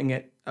sugarcoating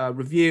it,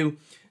 review.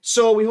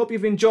 So, we hope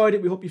you've enjoyed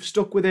it. We hope you've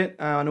stuck with it.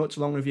 I know it's a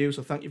long review,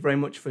 so thank you very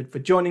much for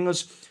joining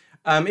us.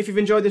 If you've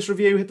enjoyed this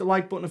review, hit the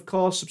like button, of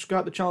course.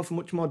 Subscribe to the channel for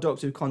much more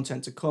Doctor Who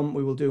content to come.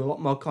 We will do a lot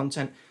more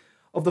content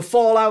of the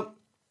fallout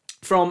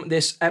from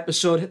this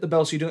episode. Hit the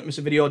bell so you don't miss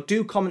a video.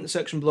 Do comment in the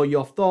section below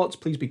your thoughts.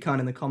 Please be kind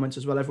in the comments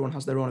as well. Everyone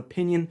has their own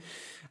opinion.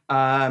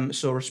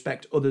 So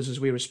respect others as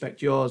we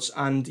respect yours.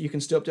 And you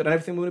can stay updated on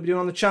everything we're going to be doing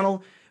on the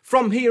channel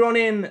from here on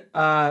in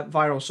via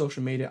our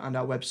social media and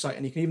our website.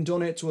 And you can even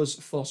donate to us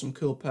for some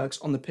cool perks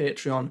on the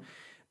Patreon.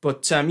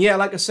 But yeah,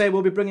 like I say,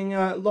 we'll be bringing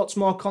lots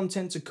more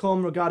content to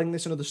come regarding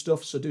this and other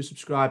stuff, so do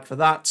subscribe for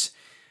that.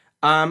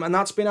 And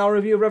that's been our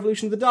review of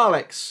Revolution of the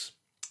Daleks.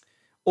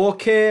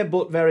 Okay,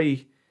 but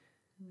very,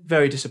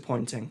 very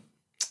disappointing.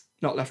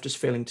 Not left us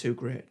feeling too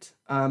great.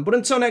 But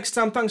until next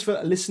time, thanks for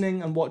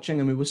listening and watching,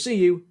 and we will see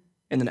you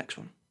in the next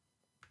one.